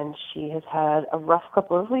 And she has had a rough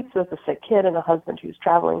couple of weeks with a sick kid and a husband who's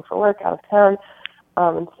traveling for work out of town.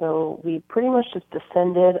 And so we pretty much just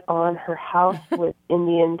descended on her house with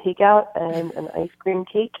Indian takeout and an ice cream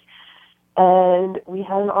cake. And we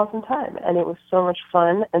had an awesome time. And it was so much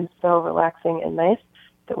fun and so relaxing and nice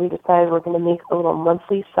that we decided we're going to make a little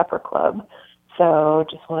monthly supper club. So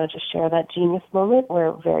just wanted to share that genius moment.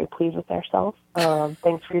 We're very pleased with ourselves.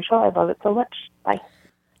 Thanks for your show. I love it so much. Bye.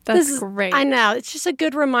 That's great. I know. It's just a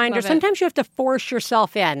good reminder. Sometimes you have to force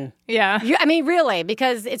yourself in. Yeah. I mean, really,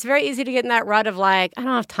 because it's very easy to get in that rut of like, I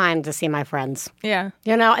don't have time to see my friends. Yeah.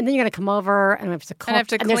 You know, and then you're going to come over and we have to cook. And have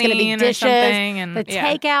to and there's going to be clean or dishes, something, and the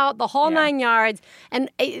takeout, the whole 9 yards. And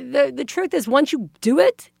the truth is, once you do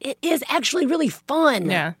it, it is actually really fun.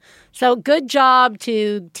 Yeah. So good job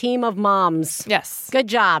to team of moms. Yes. Good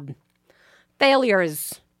job.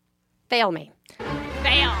 Failures. Fail me.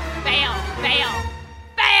 Fail.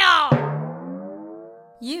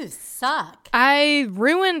 You suck. I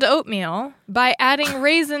ruined oatmeal by adding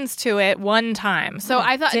raisins to it one time. So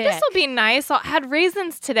I thought, this will be nice. I had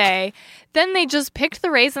raisins today. Then they just picked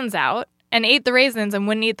the raisins out and ate the raisins and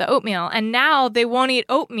wouldn't eat the oatmeal. And now they won't eat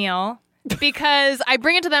oatmeal because I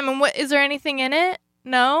bring it to them and is there anything in it?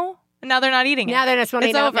 No? And now they're not eating it. Now they just want to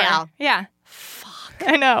eat over. oatmeal. Yeah. Fuck.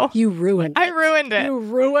 I know. You ruined it. I ruined it. You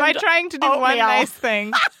ruined by trying to do oatmeal. one nice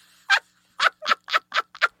thing.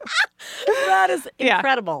 That is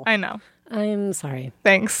incredible. I know. I'm sorry.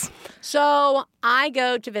 Thanks. So I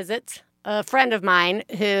go to visit a friend of mine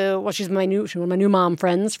she's one of my new mom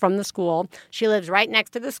friends from the school. She lives right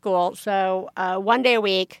next to the school. So one day a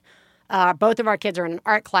week, both of our kids are in an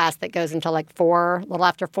art class that goes until like 4, a little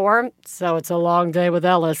after 4. So it's a long day with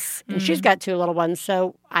Ellis. And she's got 2 little ones.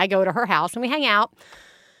 So I go to her house and we hang out.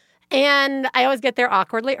 And I always get there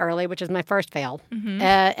awkwardly early, which is my first fail.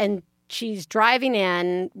 And she's driving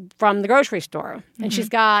in from the grocery store, and she's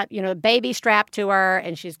got, the baby strapped to her,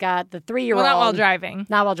 and she's got the 3-year-old. Well, not while driving.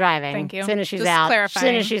 Not while driving. Thank you. As soon as she's Just out. clarifying. As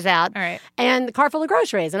soon as she's out. All right. And the car full of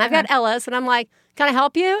groceries. And I've got Ellis, and I'm like, can I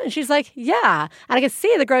help you? And she's like, yeah. And I can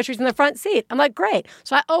see the groceries in the front seat. I'm like, great.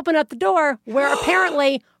 So I open up the door where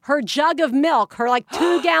apparently her jug of milk, her like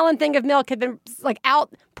 2-gallon thing of milk had been like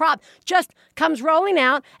out propped, just comes rolling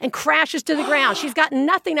out and crashes to the ground. She's got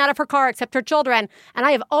nothing out of her car except her children. And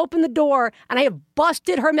I have opened the door and I have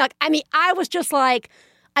busted her milk. I mean, I was just like,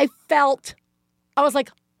 I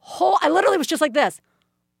literally was just like this.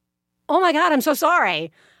 Oh my God, I'm so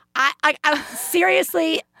sorry. I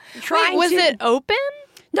seriously trying Was it open?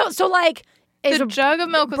 No, so like The jug of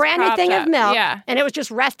milk was brand new propped thing up. of milk, Yeah. and it was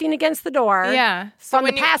just resting against the door. Yeah. From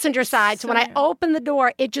the passenger side. So when I opened the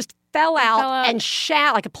door, it just fell out and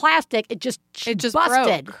shat like a plastic. It just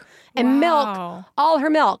busted. broke. And Wow. milk, all her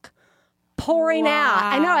milk, pouring out.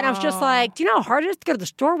 I know, and I was just like, do you know how hard it is to go to the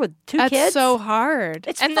store with 2 kids? That's so hard.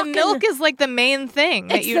 It's and fucking- the milk is like the main thing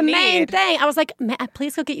that It's you the need. main thing. I was like,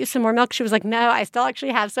 please go get you some more milk. She was like, no, I still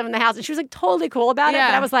actually have some in the house. And she was like totally cool about it. But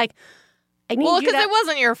Yeah. I was like, I need Well, you to... because it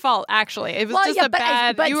wasn't your fault, actually. It was just a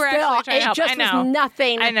bad... But you were still, actually trying to help. It just I know. was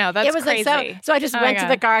nothing. I know. That's it was crazy. Like, so I just Oh my went to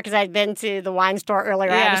God. the car because I'd been to the wine store earlier.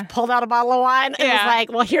 Yeah. I just pulled out a bottle of wine and was Yeah.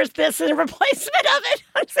 like, well, here's this in replacement of it.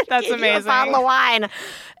 I'm just gonna That's give you amazing. a bottle of wine.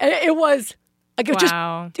 And it was... Like,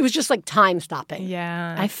 Wow. it was just like time stopping.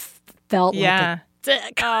 Yeah. I felt like Yeah. a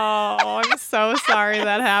dick. Oh, I'm so sorry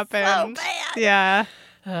that happened. So bad.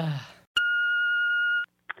 Yeah.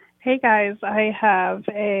 Hey guys, I have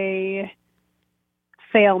a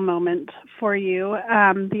fail moment for you.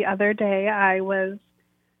 The other day I was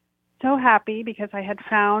so happy because I had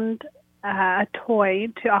found a toy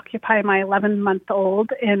to occupy my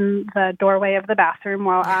 11-month-old in the doorway of the bathroom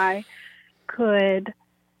while I could,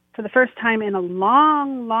 for the first time in a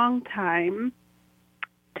long, long time,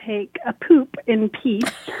 take a poop in peace.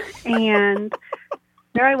 And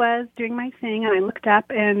there I was doing my thing, and I looked up,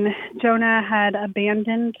 and Jonah had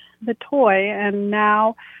abandoned the toy and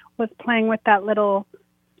now was playing with that little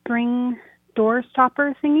spring door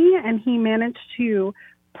stopper thingy, and he managed to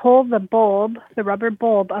pull the bulb, the rubber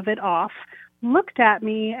bulb of it off, looked at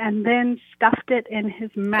me, and then stuffed it in his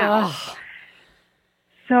mouth. Ugh.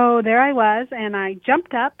 So there I was, and I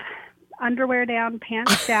jumped up, underwear down,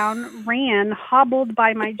 pants down, ran, hobbled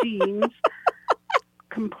by my jeans,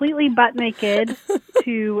 completely butt naked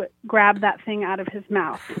to grab that thing out of his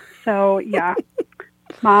mouth. So, yeah,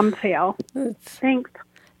 mom fail. Thanks.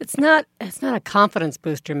 It's not a confidence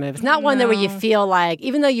booster move. It's not one that where you feel like,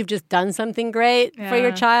 even though you've just done something great for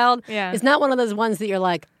your child, it's not one of those ones that you're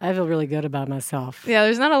like, I feel really good about myself. Yeah,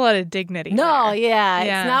 there's not a lot of dignity. No, there.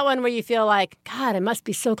 It's not one where you feel like, God, I must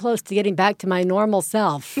be so close to getting back to my normal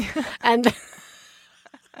self. And,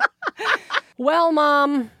 well,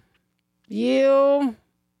 Mom, you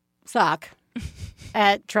suck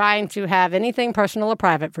at trying to have anything personal or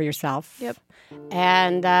private for yourself. Yep.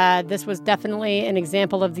 And this was definitely an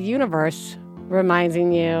example of the universe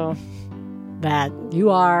reminding you that you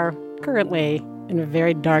are currently in a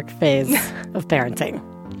very dark phase of parenting.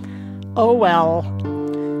 Oh, well.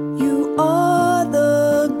 You are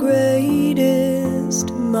the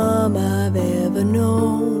greatest mom I've ever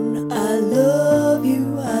known. I love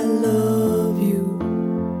you, I love you.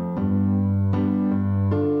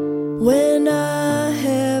 When I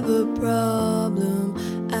have a problem,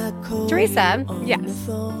 I call Teresa, yes.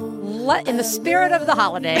 In the spirit of the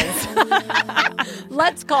holidays,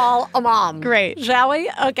 let's call a mom. Great. Shall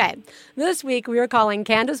we? Okay. This week we are calling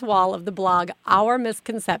Candace Wall of the blog Our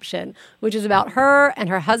Misconception, which is about her and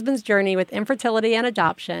her husband's journey with infertility and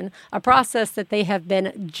adoption, a process that they have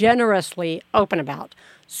been generously open about.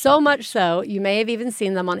 So much so, you may have even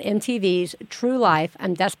seen them on MTV's True Life,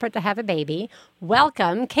 I'm Desperate to Have a Baby.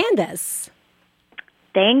 Welcome, Candace.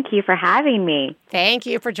 Thank you for having me. Thank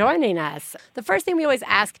you for joining us. The first thing we always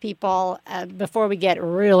ask people before we get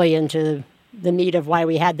really into the meat of why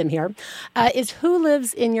we had them here is who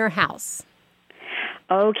lives in your house?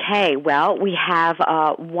 Okay, well, we have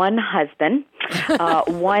one husband,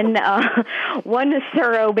 one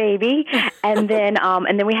Suro baby, and then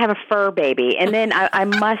we have a fur baby, and then I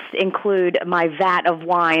must include my vat of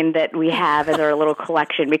wine that we have as our little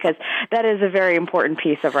collection because that is a very important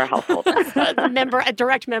piece of our household. A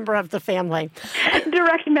direct member of the family.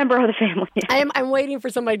 Direct member of the family. I'm waiting for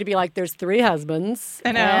somebody to be like, "There's 3 husbands,"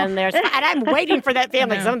 I know, and I'm waiting for that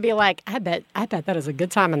family. Someone to be like, "I bet that is a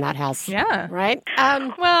good time in that house." Yeah, right.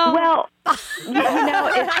 Well, you know,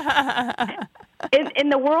 in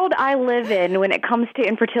the world I live in, when it comes to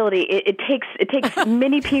infertility, it takes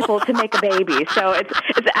many people to make a baby. So it's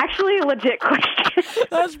actually a legit question.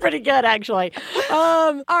 That's pretty good, actually.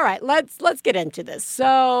 All right, let's get into this.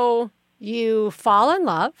 So you fall in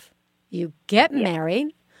love, you get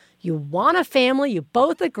married, you want a family, you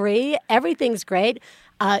both agree, everything's great.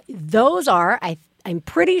 Those are, I'm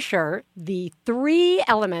pretty sure, the 3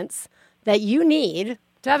 elements that you need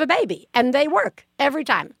to have a baby, and they work every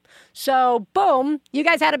time. So, boom, you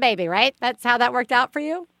guys had a baby, right? That's how that worked out for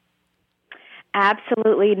you?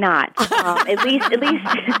 Absolutely not. At least,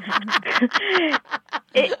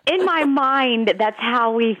 in my mind, that's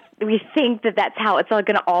how we think that's how it's all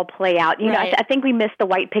going to all play out. You know, I think we missed the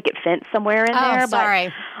white picket fence somewhere in there.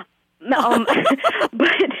 Sorry.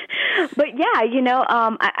 But yeah, you know,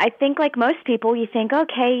 I think like most people, you think,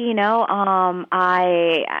 okay, you know,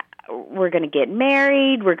 we're going to get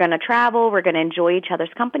married, we're going to travel, we're going to enjoy each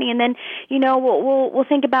other's company, and then, you know, we'll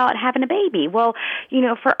think about having a baby. Well, you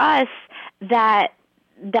know, for us, that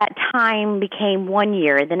time became 1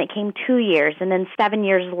 year, then it came 2 years, and then 7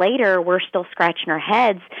 years later, we're still scratching our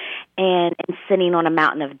heads and sitting on a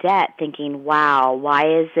mountain of debt thinking, wow,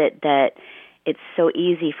 why is it that it's so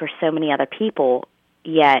easy for so many other people,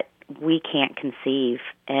 yet we can't conceive,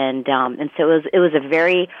 and so it was a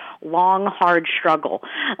very long, hard struggle.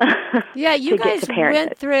 Yeah, you guys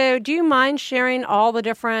went through. Do you mind sharing all the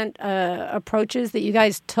different approaches that you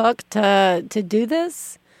guys took to do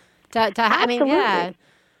this? I mean, yeah.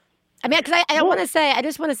 I mean, because I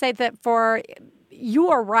just want to say that for you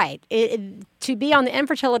are right. To be on the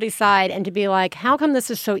infertility side and to be like, how come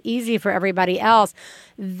this is so easy for everybody else?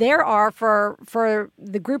 There are for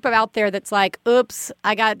the group of out there that's like, oops,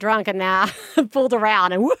 I got drunk and now fooled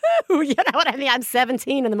around and woohoo, you know what I mean? I'm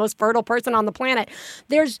 17 and the most fertile person on the planet.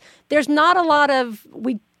 There's not a lot of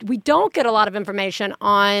we don't get a lot of information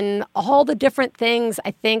on all the different things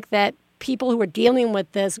I think that people who are dealing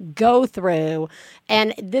with this go through,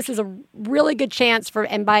 and this is a really good chance for,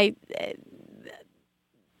 and by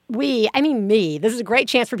I mean me. This is a great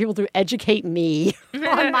chance for people to educate me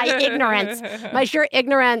on my ignorance, my sheer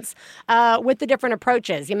ignorance with the different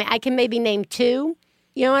approaches. I mean, I can maybe name 2,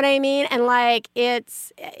 you know what I mean? And like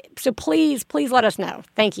so please let us know.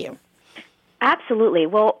 Thank you. Absolutely.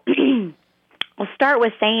 Well, we'll start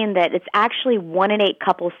with saying that it's actually 1 in 8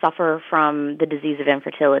 couples suffer from the disease of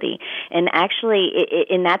infertility. And actually,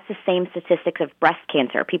 and that's the same statistics of breast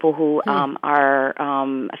cancer, people who are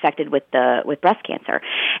affected with breast cancer.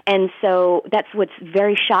 And so that's what's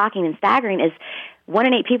very shocking and staggering is 1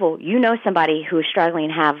 in 8 people, you know somebody who is struggling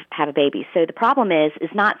to have a baby. So the problem is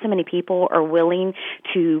not so many people are willing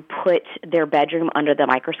to put their bedroom under the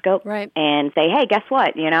microscope and say, hey, guess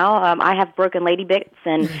what? I have broken lady bits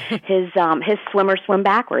and his swimmers swim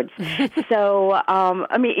backwards. So, or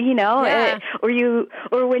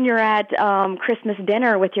when you're at Christmas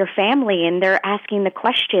dinner with your family and they're asking the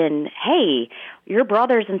question, hey, your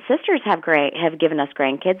brothers and sisters have given us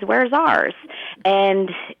grandkids. Where's ours? And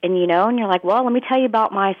you're like, well, let me tell you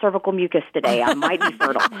about my cervical mucus today. I might be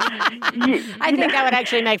fertile. I think that would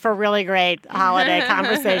actually make for a really great holiday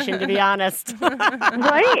conversation, to be honest.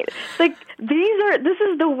 Right? Like this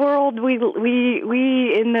is the world we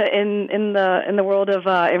in the world of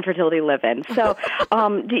infertility live in. So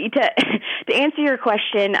to answer your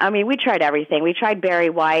question, I mean, we tried everything. We tried Barry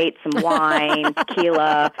White, some wine,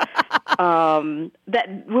 tequila. That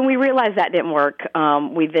when we realized that didn't work,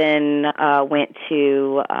 we then went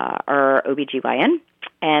to our OBGYN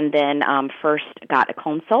and then first got a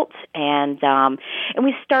consult and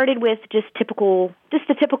we started with just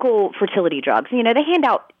the typical fertility drugs. They hand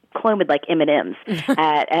out Clomid like M&Ms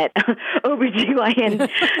at OBGYN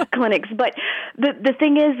clinics. But the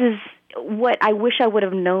thing is what I wish I would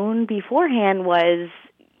have known beforehand was,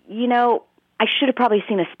 I should have probably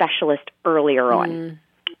seen a specialist earlier on.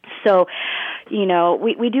 So,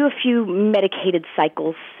 we do a few medicated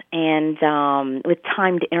cycles and with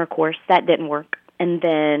timed intercourse. That didn't work. And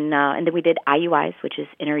then we did IUIs, which is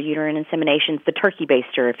intrauterine inseminations, the turkey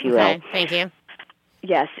baster, if you will. Thank you.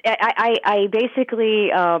 Yes. I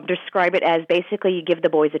basically describe it as basically you give the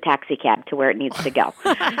boys a taxi cab to where it needs to go.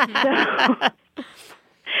 So,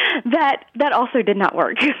 that also did not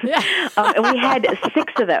work. And we had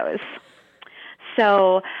 6 of those.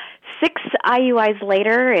 So 6 IUIs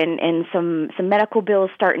later and some medical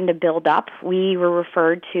bills starting to build up, we were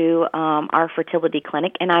referred to our fertility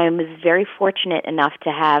clinic, and I was very fortunate enough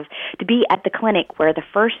to be at the clinic where the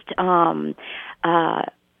first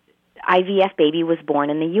IVF baby was born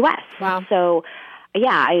in the U.S. Wow. So,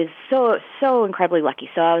 yeah, I was so incredibly lucky.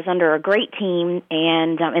 So I was under a great team,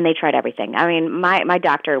 and they tried everything. I mean, my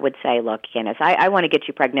doctor would say, "Look, Candace, I want to get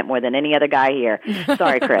you pregnant more than any other guy here.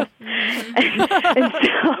 Sorry, Chris."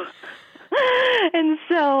 and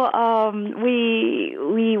so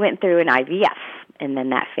we went through an IVF. And then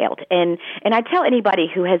that failed. And I tell anybody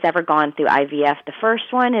who has ever gone through IVF, the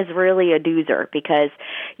first one is really a doozer because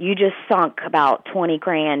you just sunk about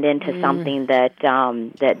 $20,000 into something that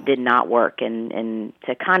did not work. And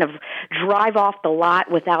to kind of drive off the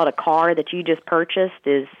lot without a car that you just purchased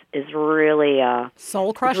is really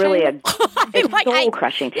soul crushing. Really it's soul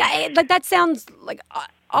crushing. Yeah, like that sounds like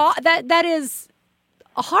that is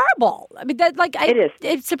horrible. I mean, it is.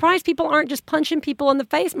 It's surprised people aren't just punching people in the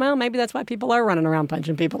face. Well, maybe that's why people are running around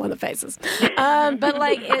punching people in the faces. But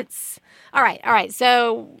it's all right.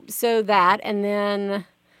 So that, and then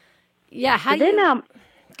how do you?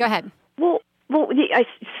 Go ahead. Well, I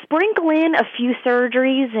sprinkle in a few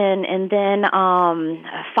surgeries, and then 5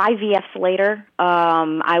 VFs later,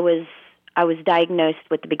 I was diagnosed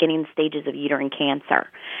with the beginning stages of uterine cancer.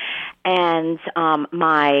 And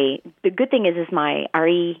the good thing is my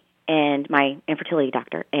RE and my infertility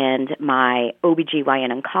doctor and my OBGYN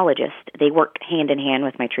oncologist, they work hand in hand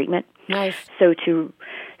with my treatment. Nice. So to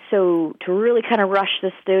really kind of rush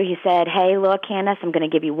this through, he said, hey, look, Candace, I'm going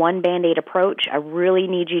to give you one Band-Aid approach. I really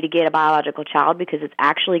need you to get a biological child because it's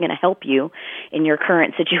actually going to help you in your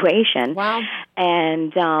current situation. Wow.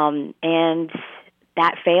 And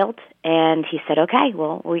that failed. And he said, okay,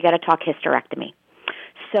 well, we got to talk hysterectomy.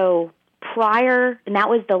 So and that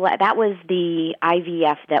was the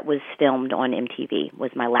IVF that was filmed on MTV,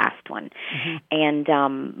 was my last one. Mm-hmm. And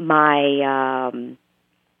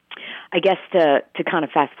I guess to kind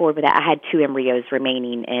of fast forward with that, I had 2 embryos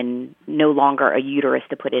remaining and no longer a uterus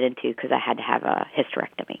to put it into because I had to have a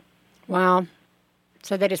hysterectomy. Wow.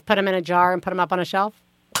 So they just put them in a jar and put them up on a shelf?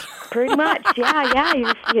 Pretty much, yeah.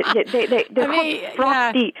 They're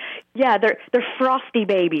frosty. Yeah, they're frosty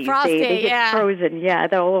babies. Frosty, they get frozen. Yeah,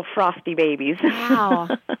 they're little frosty babies. Wow.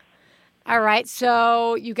 All right,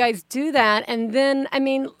 so you guys do that, and then, I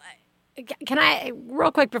mean, can I, real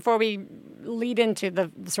quick before we lead into the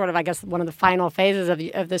sort of, I guess, one of the final phases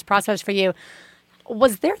of this process for you,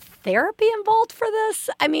 was there therapy involved for this?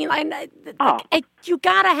 I mean, you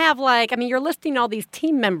got to have, you're listing all these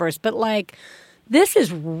team members, but, this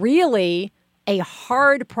is really a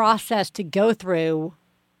hard process to go through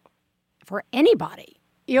for anybody.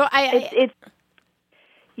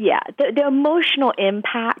 Yeah, the emotional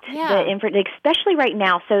impact, especially right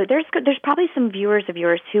now. So there's probably some viewers of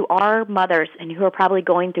yours who are mothers and who are probably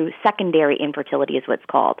going through secondary infertility, is what's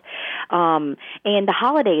called. And the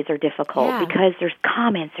holidays are difficult because there's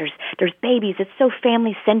comments, there's babies. It's so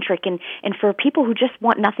family centric, and for people who just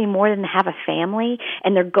want nothing more than to have a family,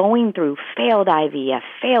 and they're going through failed IVF,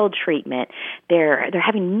 failed treatment. They're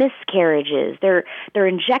having miscarriages. They're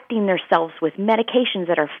injecting themselves with medications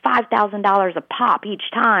that are $5,000 a pop each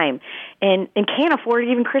time, and can't afford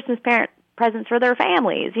even Christmas presents for their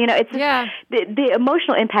families. It's the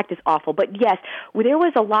emotional impact is awful. But yes, there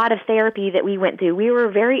was a lot of therapy that we went through. We were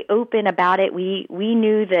very open about it. We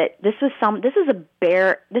knew that this was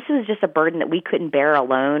just a burden that we couldn't bear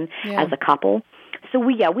alone as a couple. So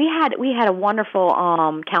we had a wonderful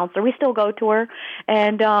counselor. We still go to her,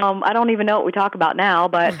 and I don't even know what we talk about now,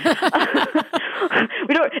 but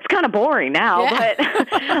we don't. It's kind of boring now, but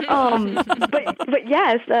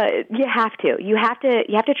yes, you have to. You have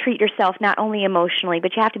to treat yourself not only emotionally,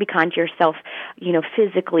 but you have to be kind to yourself,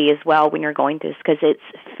 physically as well when you're going through this, because it's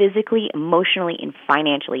physically, emotionally, and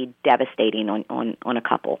financially devastating on a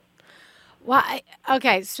couple. Well,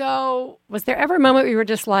 okay. So, was there ever a moment where you were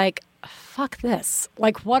just like, fuck this?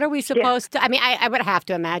 Like, what are we supposed to... I mean, I would have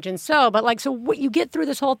to imagine so, but like, so what, you get through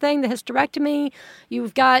this whole thing, the hysterectomy,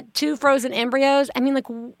 you've got 2 frozen embryos. I mean, like,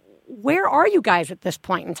 where are you guys at this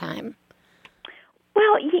point in time?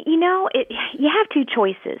 Well, you have 2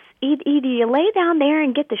 choices. Either you lay down there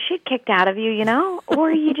and get the shit kicked out of you,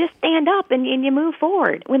 or you just stand up and you move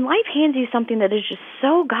forward. When life hands you something that is just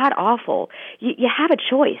so god-awful, you have a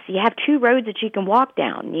choice. You have 2 roads that you can walk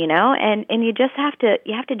down, and you just have to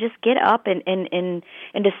just get up and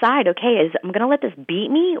decide, okay, I'm going to let this beat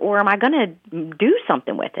me, or am I going to do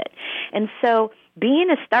something with it? And so, being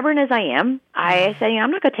as stubborn as I am, I say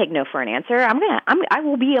I'm not going to take no for an answer. I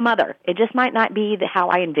will be a mother. It just might not be how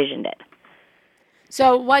I envisioned it.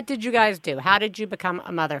 So what did you guys do? How did you become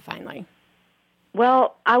a mother finally?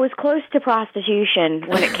 Well, I was close to prostitution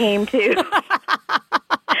when it came to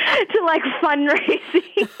to like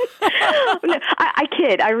fundraising. I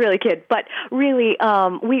kid. I really kid. But really,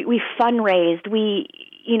 we fundraised.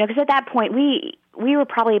 Because at that point we were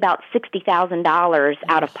probably about $60,000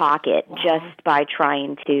 out of pocket just by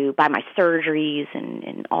trying to buy my surgeries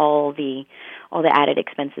and all the added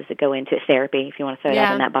expenses that go into therapy, if you want to throw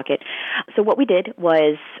that in that bucket. So what we did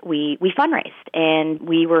was we fundraised, and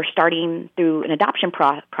we were starting through an adoption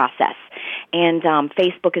process. And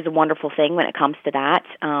Facebook is a wonderful thing when it comes to that.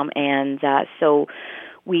 So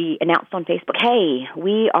we announced on Facebook, hey,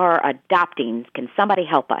 we are adopting. Can somebody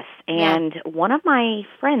help us? And one of my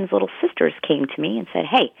friend's little sisters came to me and said,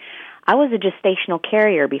 hey, I was a gestational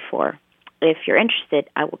carrier before. If you're interested,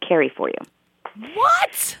 I will carry for you.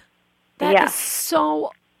 What? That is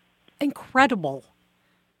so incredible.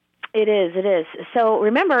 It is. So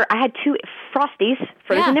remember, I had 2 Frosties,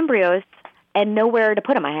 frozen embryos, and nowhere to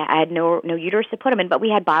put them. I had no uterus to put them in, but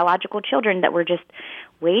we had biological children that were just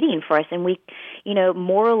waiting for us, and we,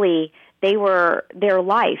 morally, they were their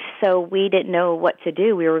life, so we didn't know what to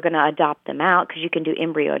do. We were going to adopt them out because you can do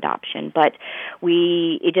embryo adoption, but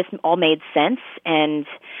it just all made sense, and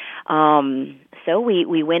so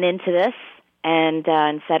we went into this and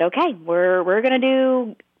said, okay, we're going to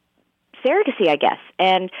do surrogacy, I guess.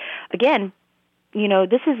 And again,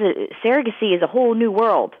 surrogacy is a whole new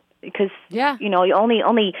world. Because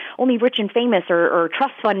only rich and famous or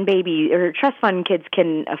trust fund baby or trust fund kids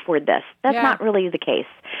can afford this. That's not really the case.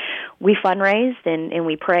 We fundraised and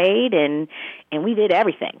we prayed and we did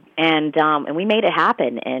everything and we made it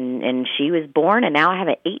happen and she was born, and now I have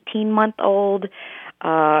an 18-month-old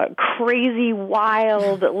crazy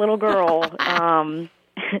wild little girl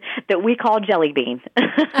that we call Jelly Bean.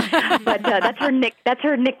 But that's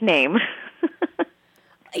her nickname.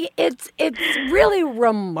 It's really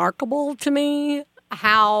remarkable to me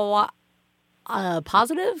how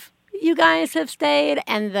positive you guys have stayed,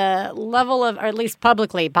 and the level of, or at least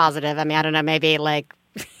publicly positive. I mean, I don't know, maybe like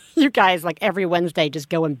you guys like every Wednesday just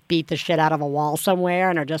go and beat the shit out of a wall somewhere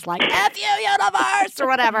and are just like, F you, universe, or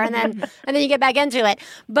whatever, and then you get back into it.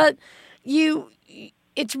 But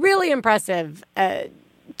it's really impressive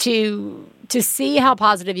to see how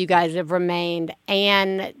positive you guys have remained.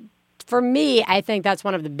 And for me, I think that's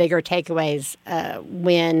one of the bigger takeaways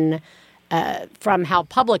from how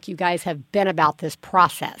public you guys have been about this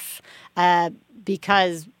process.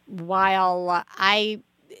 Because while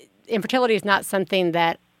infertility is not something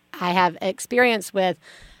that I have experience with,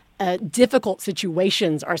 difficult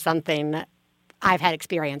situations are something I've had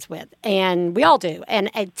experience with. And we all do.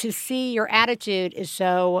 And to see your attitude is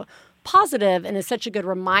so positive and is such a good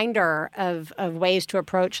reminder of ways to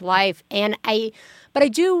approach life. But I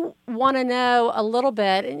do want to know a little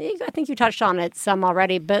bit, and I think you touched on it some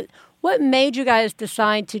already, but what made you guys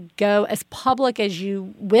decide to go as public as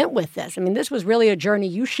you went with this? I mean, this was really a journey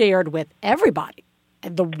you shared with everybody.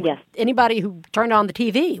 Yes. Anybody who turned on the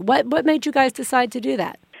TV. What made you guys decide to do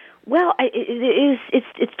that? Well,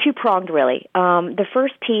 it's two-pronged, really. The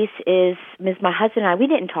first piece is, my husband and I, we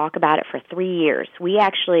didn't talk about it for 3 years. We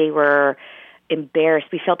actually were embarrassed.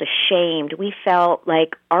 We felt ashamed. We felt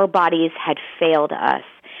like our bodies had failed us.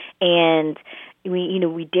 And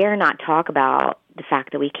we dare not talk about the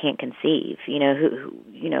fact that we can't conceive.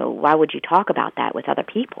 Why would you talk about that with other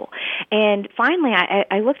people? And finally,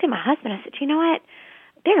 I looked at my husband. I said, you know what?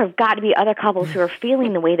 There have got to be other couples who are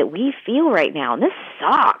feeling the way that we feel right now, and this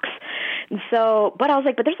sucks. And so, but I was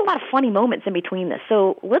like, but there's a lot of funny moments in between this.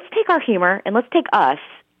 So let's take our humor and let's take us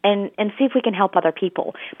and see if we can help other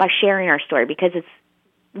people by sharing our story, because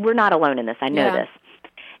we're not alone in this. I know this.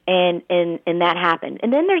 And that happened.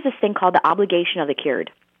 And then there's this thing called the obligation of the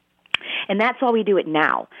cured. And that's why we do it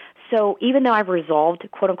now. So even though I've resolved,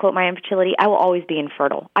 quote unquote, my infertility, I will always be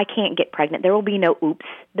infertile. I can't get pregnant. There will be no oops.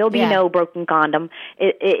 There'll be no broken condom.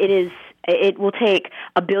 It will take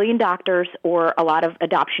 1 billion doctors or a lot of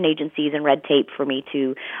adoption agencies and red tape for me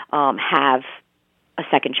to have a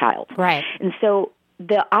second child. Right. And so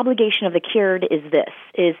the obligation of the cured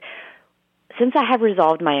is since I have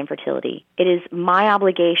resolved my infertility, it is my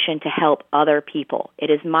obligation to help other people. It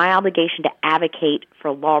is my obligation to advocate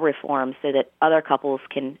for law reform so that other couples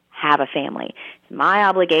can have a family. It's my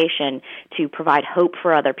obligation to provide hope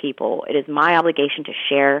for other people. It is my obligation to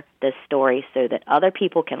share this story so that other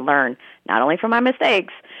people can learn not only from my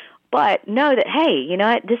mistakes, but know that, hey, you know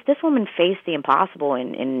what, this woman faced the impossible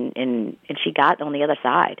and she got on the other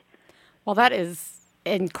side. Well, that is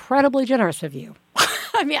incredibly generous of you.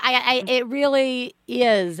 I mean, it really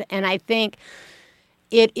is, and I think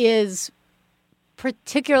it is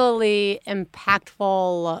particularly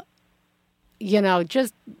impactful.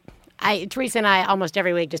 Teresa and I almost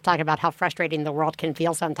every week just talk about how frustrating the world can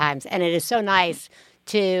feel sometimes, and it is so nice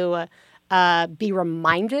to be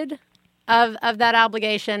reminded of that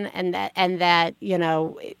obligation, and that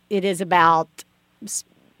it is about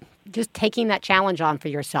just taking that challenge on for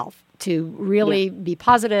yourself to really be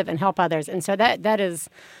positive and help others. And so that is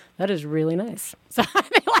really nice. So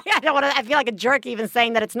I feel like a jerk even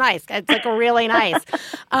saying that it's nice. It's like really nice.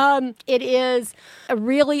 It is a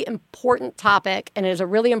really important topic, and it is a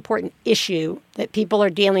really important issue that people are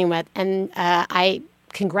dealing with. And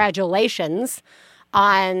congratulations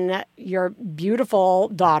on your beautiful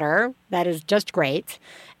daughter. That is just great.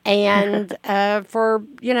 And for,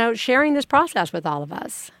 sharing this process with all of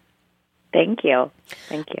us. Thank you.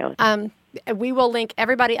 We will link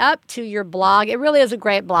everybody up to your blog. It really is a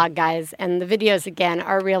great blog, guys. And the videos, again,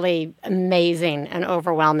 are really amazing and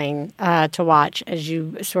overwhelming to watch as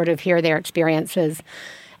you sort of hear their experiences.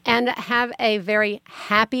 And have a very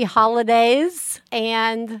happy holidays.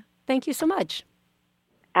 And thank you so much.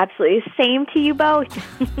 Absolutely. Same to you both.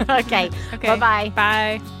 Okay. Bye-bye.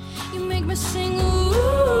 Bye. You make me sing, ooh,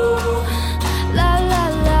 la, la,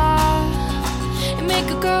 la. You make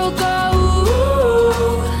a girl go,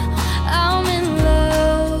 ooh, I'm in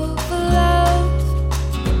love.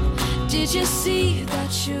 Did you see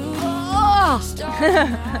that you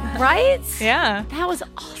Right? Yeah. That was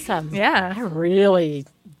awesome. Yeah. I really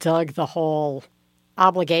dug the whole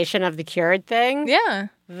obligation of the cured thing. Yeah.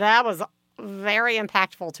 That was very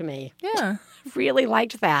impactful to me. Yeah. Really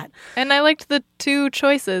liked that. And I liked the two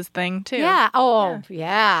choices thing, too. Yeah. Oh,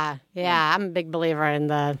 yeah. I'm a big believer in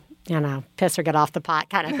the, piss or get off the pot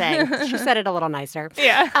kind of thing. She said it a little nicer.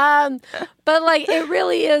 Yeah. But, it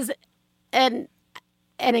really is an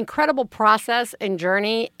incredible process and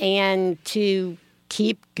journey, and to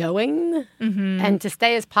keep going and to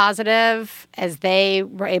stay as positive as they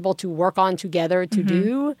were able to work on together to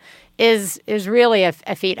do is really a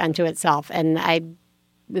feat unto itself. And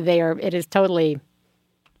it is totally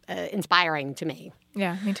inspiring to me.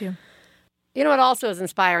 Yeah, me too. You know what also is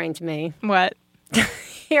inspiring to me? What?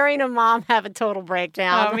 Hearing a mom have a total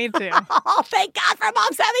breakdown. Oh, me too. Oh, thank God for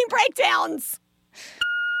moms having breakdowns.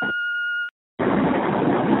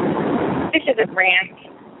 This is a rant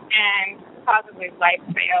and possibly life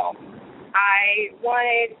fail. I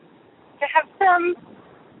wanted to have some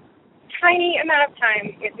tiny amount of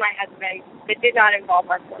time with my husband that did not involve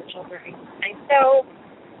our 4 children. And so,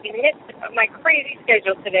 in the midst of my crazy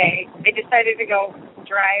schedule today, I decided to go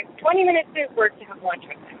drive 20 minutes to his work to have lunch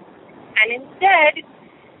with him. And instead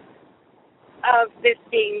of this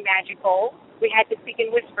being magical, we had to speak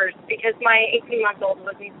in whispers because my 18-month-old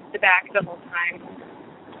was in the back the whole time.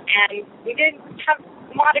 And we did have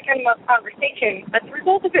a modicum of conversation, but the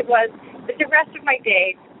result of it was that the rest of my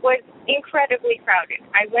day was incredibly crowded.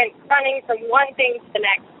 I went running from one thing to the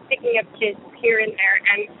next, picking up kids here and there,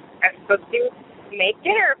 and I was supposed to make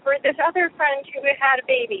dinner for this other friend who had a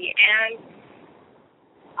baby, and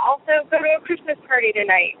also go to a Christmas party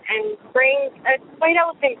tonight and bring a white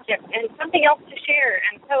elephant gift and something else to share.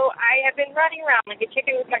 And so I have been running around like a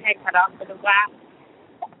chicken with my head cut off for the last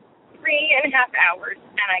 3.5 hours.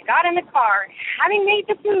 And I got in the car, having made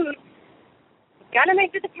the food, gonna make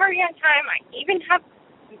it to the party on time. I even have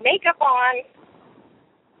makeup on,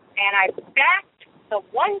 and I backed the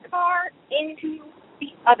one car into the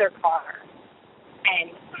other car and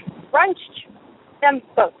crunched them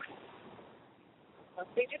both.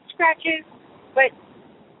 Mostly just scratches, but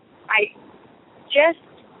I just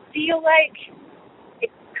feel like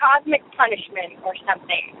it's cosmic punishment or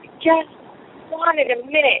something. I just wanted a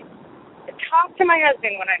minute to talk to my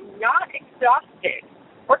husband when I'm not exhausted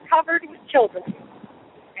or covered with children.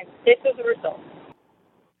 And this is the result.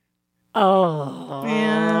 Oh,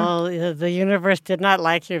 yeah. The universe did not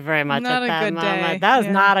like you very much Not at that a good moment. day. That was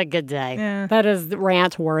Yeah. not a good day. Yeah. That is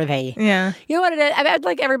rant worthy. Yeah. You know what it is? I'd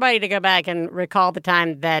like everybody to go back and recall the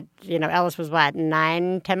time that, Ellis was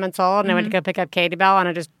 9, 10 months old, and I went to go pick up Katie Bell, and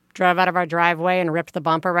I just drove out of our driveway and ripped the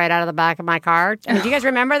bumper right out of the back of my car. I mean, do you guys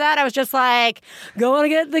remember that? I was just like, going to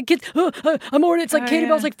get the kids. I'm already, it's like Katie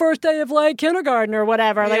Bell's like first day of like kindergarten or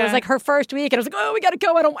whatever. Like it was like her first week. And I was like, oh, we got to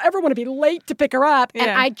go. I don't ever want to be late to pick her up.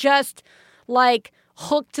 And I just like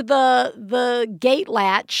hooked the gate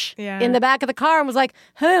latch in the back of the car and was like,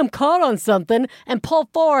 hey, I'm caught on something, and pull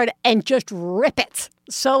forward and just rip it.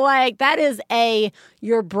 So, like, that is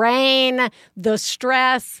your brain, the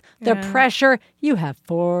stress, the pressure. You have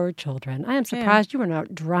 4 children. I am surprised you were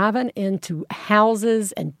not driving into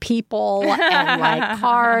houses and people and, like,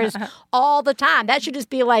 cars all the time. That should just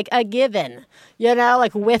be, like, a given,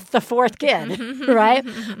 like with the 4th kid, right?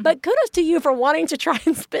 But kudos to you for wanting to try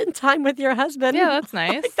and spend time with your husband. Yeah, that's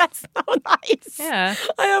nice. Like, that's so nice. Yeah.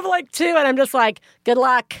 I have, like, 2, and I'm just like, good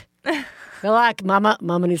luck. Good luck.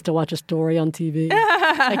 Mama needs to watch a story on TV.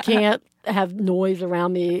 I can't have noise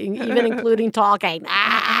around me, even including talking.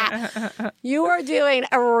 You are doing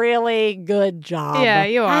a really good job. Yeah,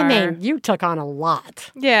 you are. I mean, you took on a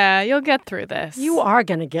lot. Yeah, you'll get through this. We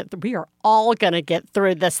are all going to get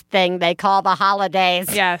through this thing they call the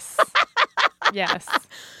holidays. Yes. Yes.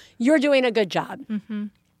 You're doing a good job. Mm-hmm.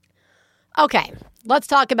 Okay, let's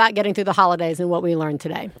talk about getting through the holidays and what we learned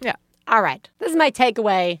today. Yeah. All right. This is my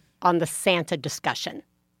takeaway on the Santa discussion,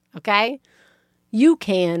 okay? You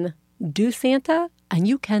can do Santa and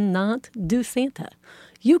you cannot do Santa.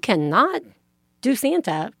 You cannot do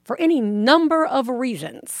Santa for any number of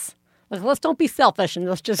reasons. Like, let's don't be selfish and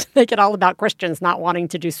let's just make it all about Christians not wanting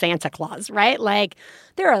to do Santa Claus, right? Like,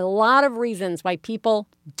 there are a lot of reasons why people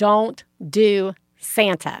don't do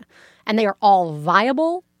Santa. And they are all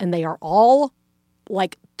viable and they are all,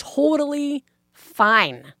 like, totally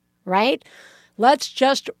fine, right? Let's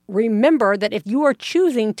just remember that if you are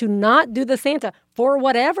choosing to not do the Santa for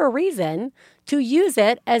whatever reason, to use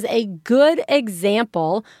it as a good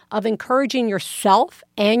example of encouraging yourself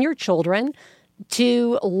and your children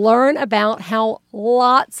to learn about how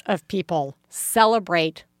lots of people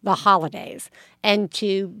celebrate the holidays and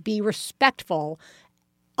to be respectful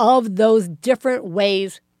of those different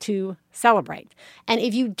ways to celebrate. And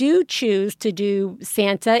if you do choose to do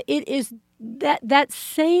Santa, it is that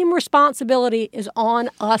same responsibility is on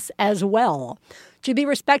us as well, to be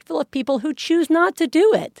respectful of people who choose not to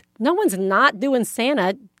do it. No one's not doing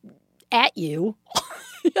Santa at you.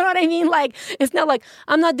 You know what I mean? Like, it's not like,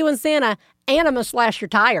 I'm not doing Santa and I'm going to slash your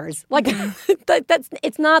tires. Like,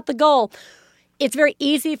 it's not the goal. It's very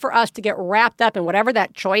easy for us to get wrapped up in whatever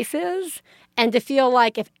that choice is and to feel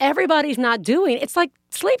like if everybody's not doing it, it's like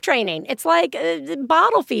sleep training. It's like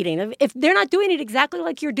bottle feeding. If they're not doing it exactly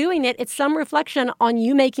like you're doing it, it's some reflection on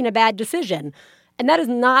you making a bad decision. And that is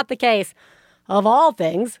not the case, of all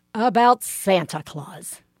things, about Santa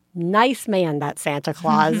Claus. Nice man, that Santa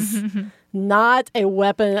Claus. Not a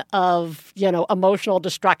weapon of, emotional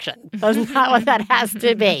destruction. That's not what that has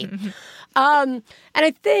to be. And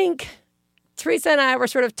I think Teresa and I were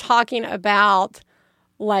sort of talking about,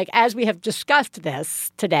 like, as we have discussed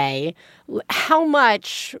this today, how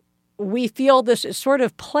much we feel this is sort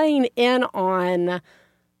of playing in on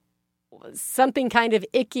something kind of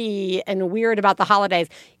icky and weird about the holidays.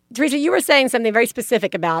 Teresa, you were saying something very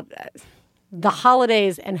specific about the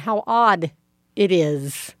holidays and how odd it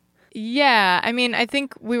is. Yeah, I mean, I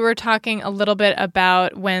think we were talking a little bit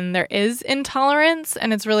about when there is intolerance,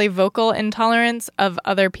 and it's really vocal intolerance of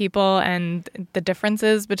other people and the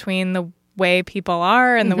differences between the way people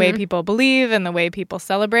are and the way people believe and the way people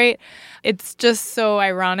celebrate. It's just so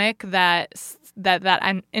ironic that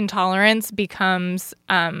intolerance becomes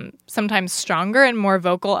sometimes stronger and more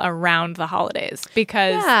vocal around the holidays,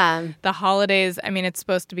 because the holidays, I mean, it's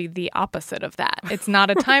supposed to be the opposite of that. It's not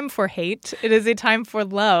a time for hate. It is a time for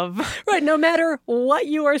love. Right. No matter what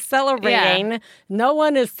you are celebrating, no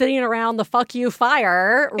one is sitting around the fuck you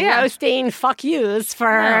fire roasting fuck yous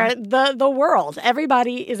for the world.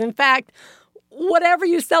 Everybody is, in fact, whatever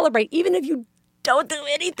you celebrate, even if you don't do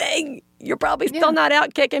anything, you're probably still not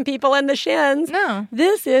out kicking people in the shins. No.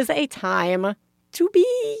 This is a time to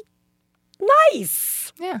be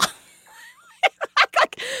nice. Yeah.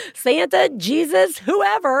 Like Santa, Jesus,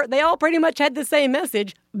 whoever, they all pretty much had the same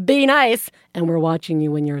message. Be nice, and we're watching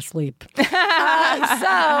you when you're asleep. In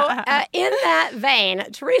that vein,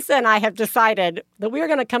 Teresa and I have decided that we're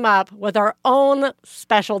going to come up with our own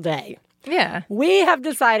special day. Yeah. We have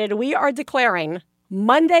decided we are declaring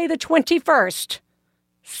Monday the 21st,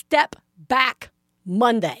 Step Back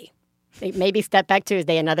Monday. Maybe Step Back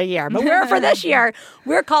Tuesday another year. But for this year,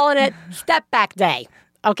 we're calling it Step Back Day.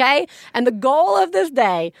 Okay? And the goal of this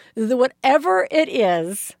day is that whatever it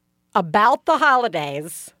is about the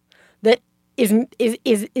holidays that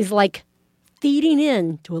is like feeding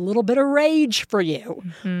in to a little bit of rage for you,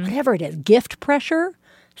 whatever it is, gift pressure,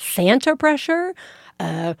 Santa pressure,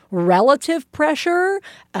 relative pressure,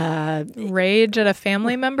 rage at a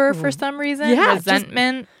family member for some reason,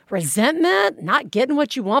 resentment, not getting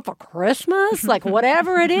what you want for Christmas, like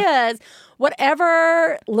whatever it is,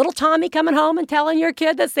 whatever, little Tommy coming home and telling your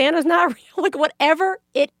kid that Santa's not real, like whatever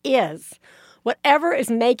it is, whatever is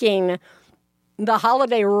making the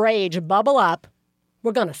holiday rage bubble up,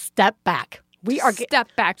 we're going to step back. We are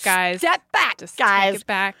step back, guys. Step back, Just guys. Take it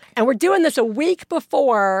back. And we're doing this a week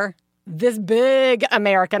before this big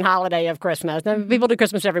American holiday of Christmas. Now, people do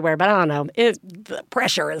Christmas everywhere, but I don't know. The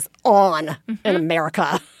pressure is on in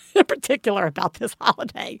America, in particular, about this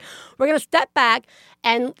holiday. We're going to step back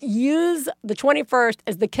and use the 21st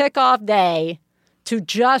as the kickoff day to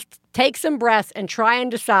just take some breaths and try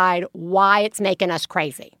and decide why it's making us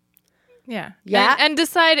crazy. Yeah. Yeah. And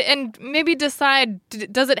decide,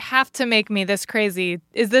 does it have to make me this crazy?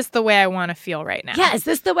 Is this the way I want to feel right now? Yeah, is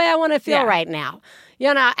this the way I want to feel right now?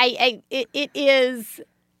 You know,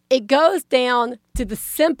 it goes down to the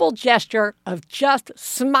simple gesture of just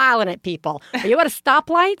smiling at people. Are you at a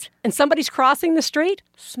stoplight and somebody's crossing the street?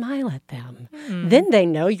 Smile at them. Then they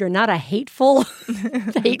know you're not a hateful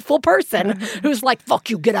person who's like, fuck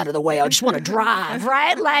you, get out of the way. I just want to drive,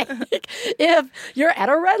 right? Like, if you're at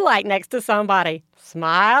a red light next to somebody,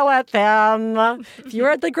 smile at them. If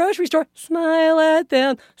you're at the grocery store, smile at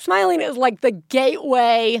them. Smiling is like the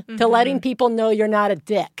gateway to letting people know you're not a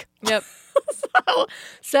dick. Yep.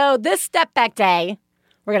 So this step back day,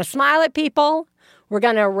 we're going to smile at people. We're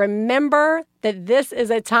going to remember that this is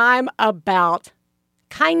a time about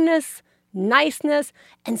kindness, niceness,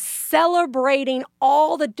 and celebrating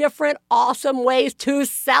all the different awesome ways to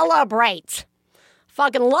celebrate.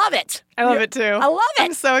 Fucking love it. I love it too. I love it.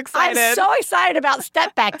 I'm so excited. I'm so excited about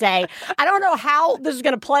Step Back Day. I don't know how this is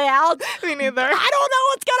going to play out. Me neither. I don't know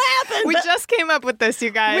what's going to happen. We just came up with this, you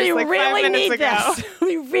guys, we like really 5 minutes need ago. This.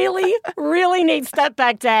 We really, really need Step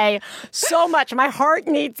Back Day so much. My heart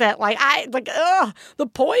needs it. The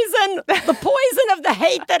poison of the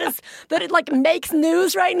hate that it like makes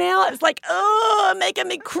news right now. It's like, making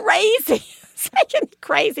me crazy. It's making me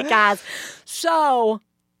crazy, guys. So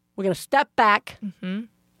we're going to step back. We're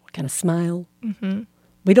going to smile.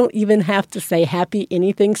 We don't even have to say happy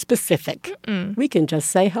anything specific. We can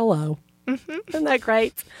just say hello. Isn't that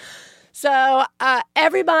great? So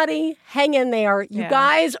everybody, hang in there. You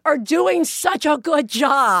guys are doing such a good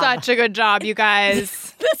job. Such a good job, you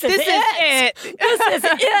guys. This is it. This is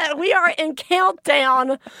it. We are in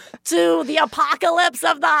countdown to the apocalypse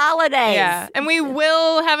of the holidays. Yeah, and we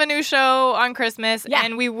will have a new show on Christmas,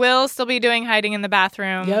 and we will still be doing Hiding in the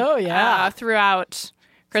Bathroom throughout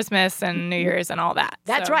Christmas and New Year's and all that.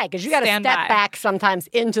 That's so right, because you got to step back sometimes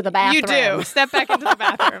into the bathroom. You do. Step back into the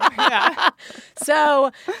bathroom. Yeah.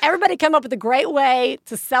 So everybody come up with a great way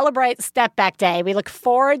to celebrate Step Back Day. We look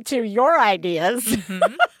forward to your ideas.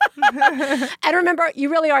 And remember, you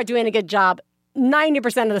really are doing a good job.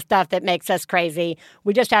 90% of the stuff that makes us crazy,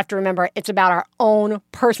 we just have to remember it's about our own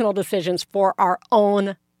personal decisions for our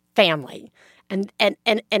own family. And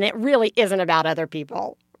it really isn't about other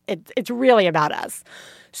people. It's really about us.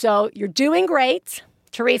 So you're doing great.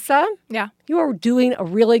 Teresa? Yeah. You are doing a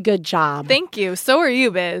really good job. Thank you. So are you,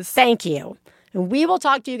 Biz. Thank you. And we will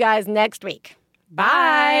talk to you guys next week.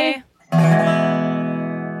 Bye.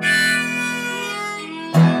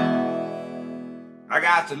 I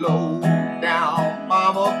got the low down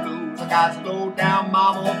mama blues. I got slow down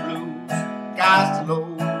mama blues. Got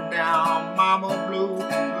slow down mama blues.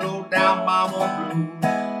 Slow down mama blues.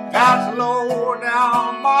 Got slow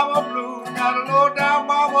down mama blues. Got low down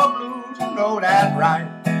mama blues. You know that's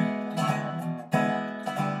right.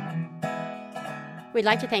 We'd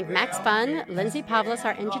like to thank Max Fun, Lindsay Pavlis,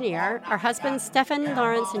 our engineer, our husbands Stefan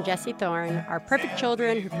Lawrence and Jesse Thorne, our perfect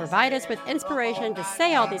children who provide us with inspiration to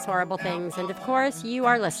say all these horrible things, and of course, you,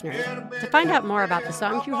 our listeners. To find out more about the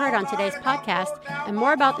songs you heard on today's podcast and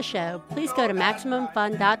more about the show, please go to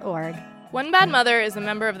MaximumFun.org. One Bad Mother is a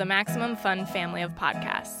member of the Maximum Fun family of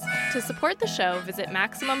podcasts. To support the show, visit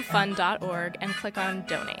MaximumFun.org and click on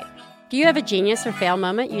Donate. Do you have a genius or fail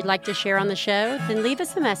moment you'd like to share on the show? Then leave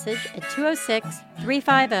us a message at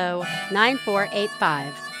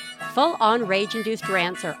 206-350-9485. Full-on rage-induced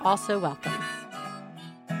rants are also welcome.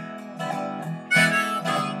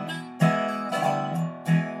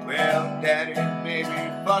 Well, Daddy and baby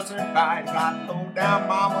fussing fight, got low down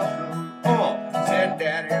mama blues. Oh, said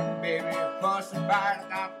Daddy and baby fussing fight,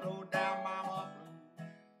 got low down mama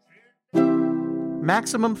blues.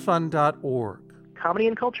 MaximumFun.org. Comedy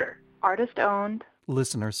and culture. Artist owned.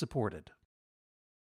 Listener supported.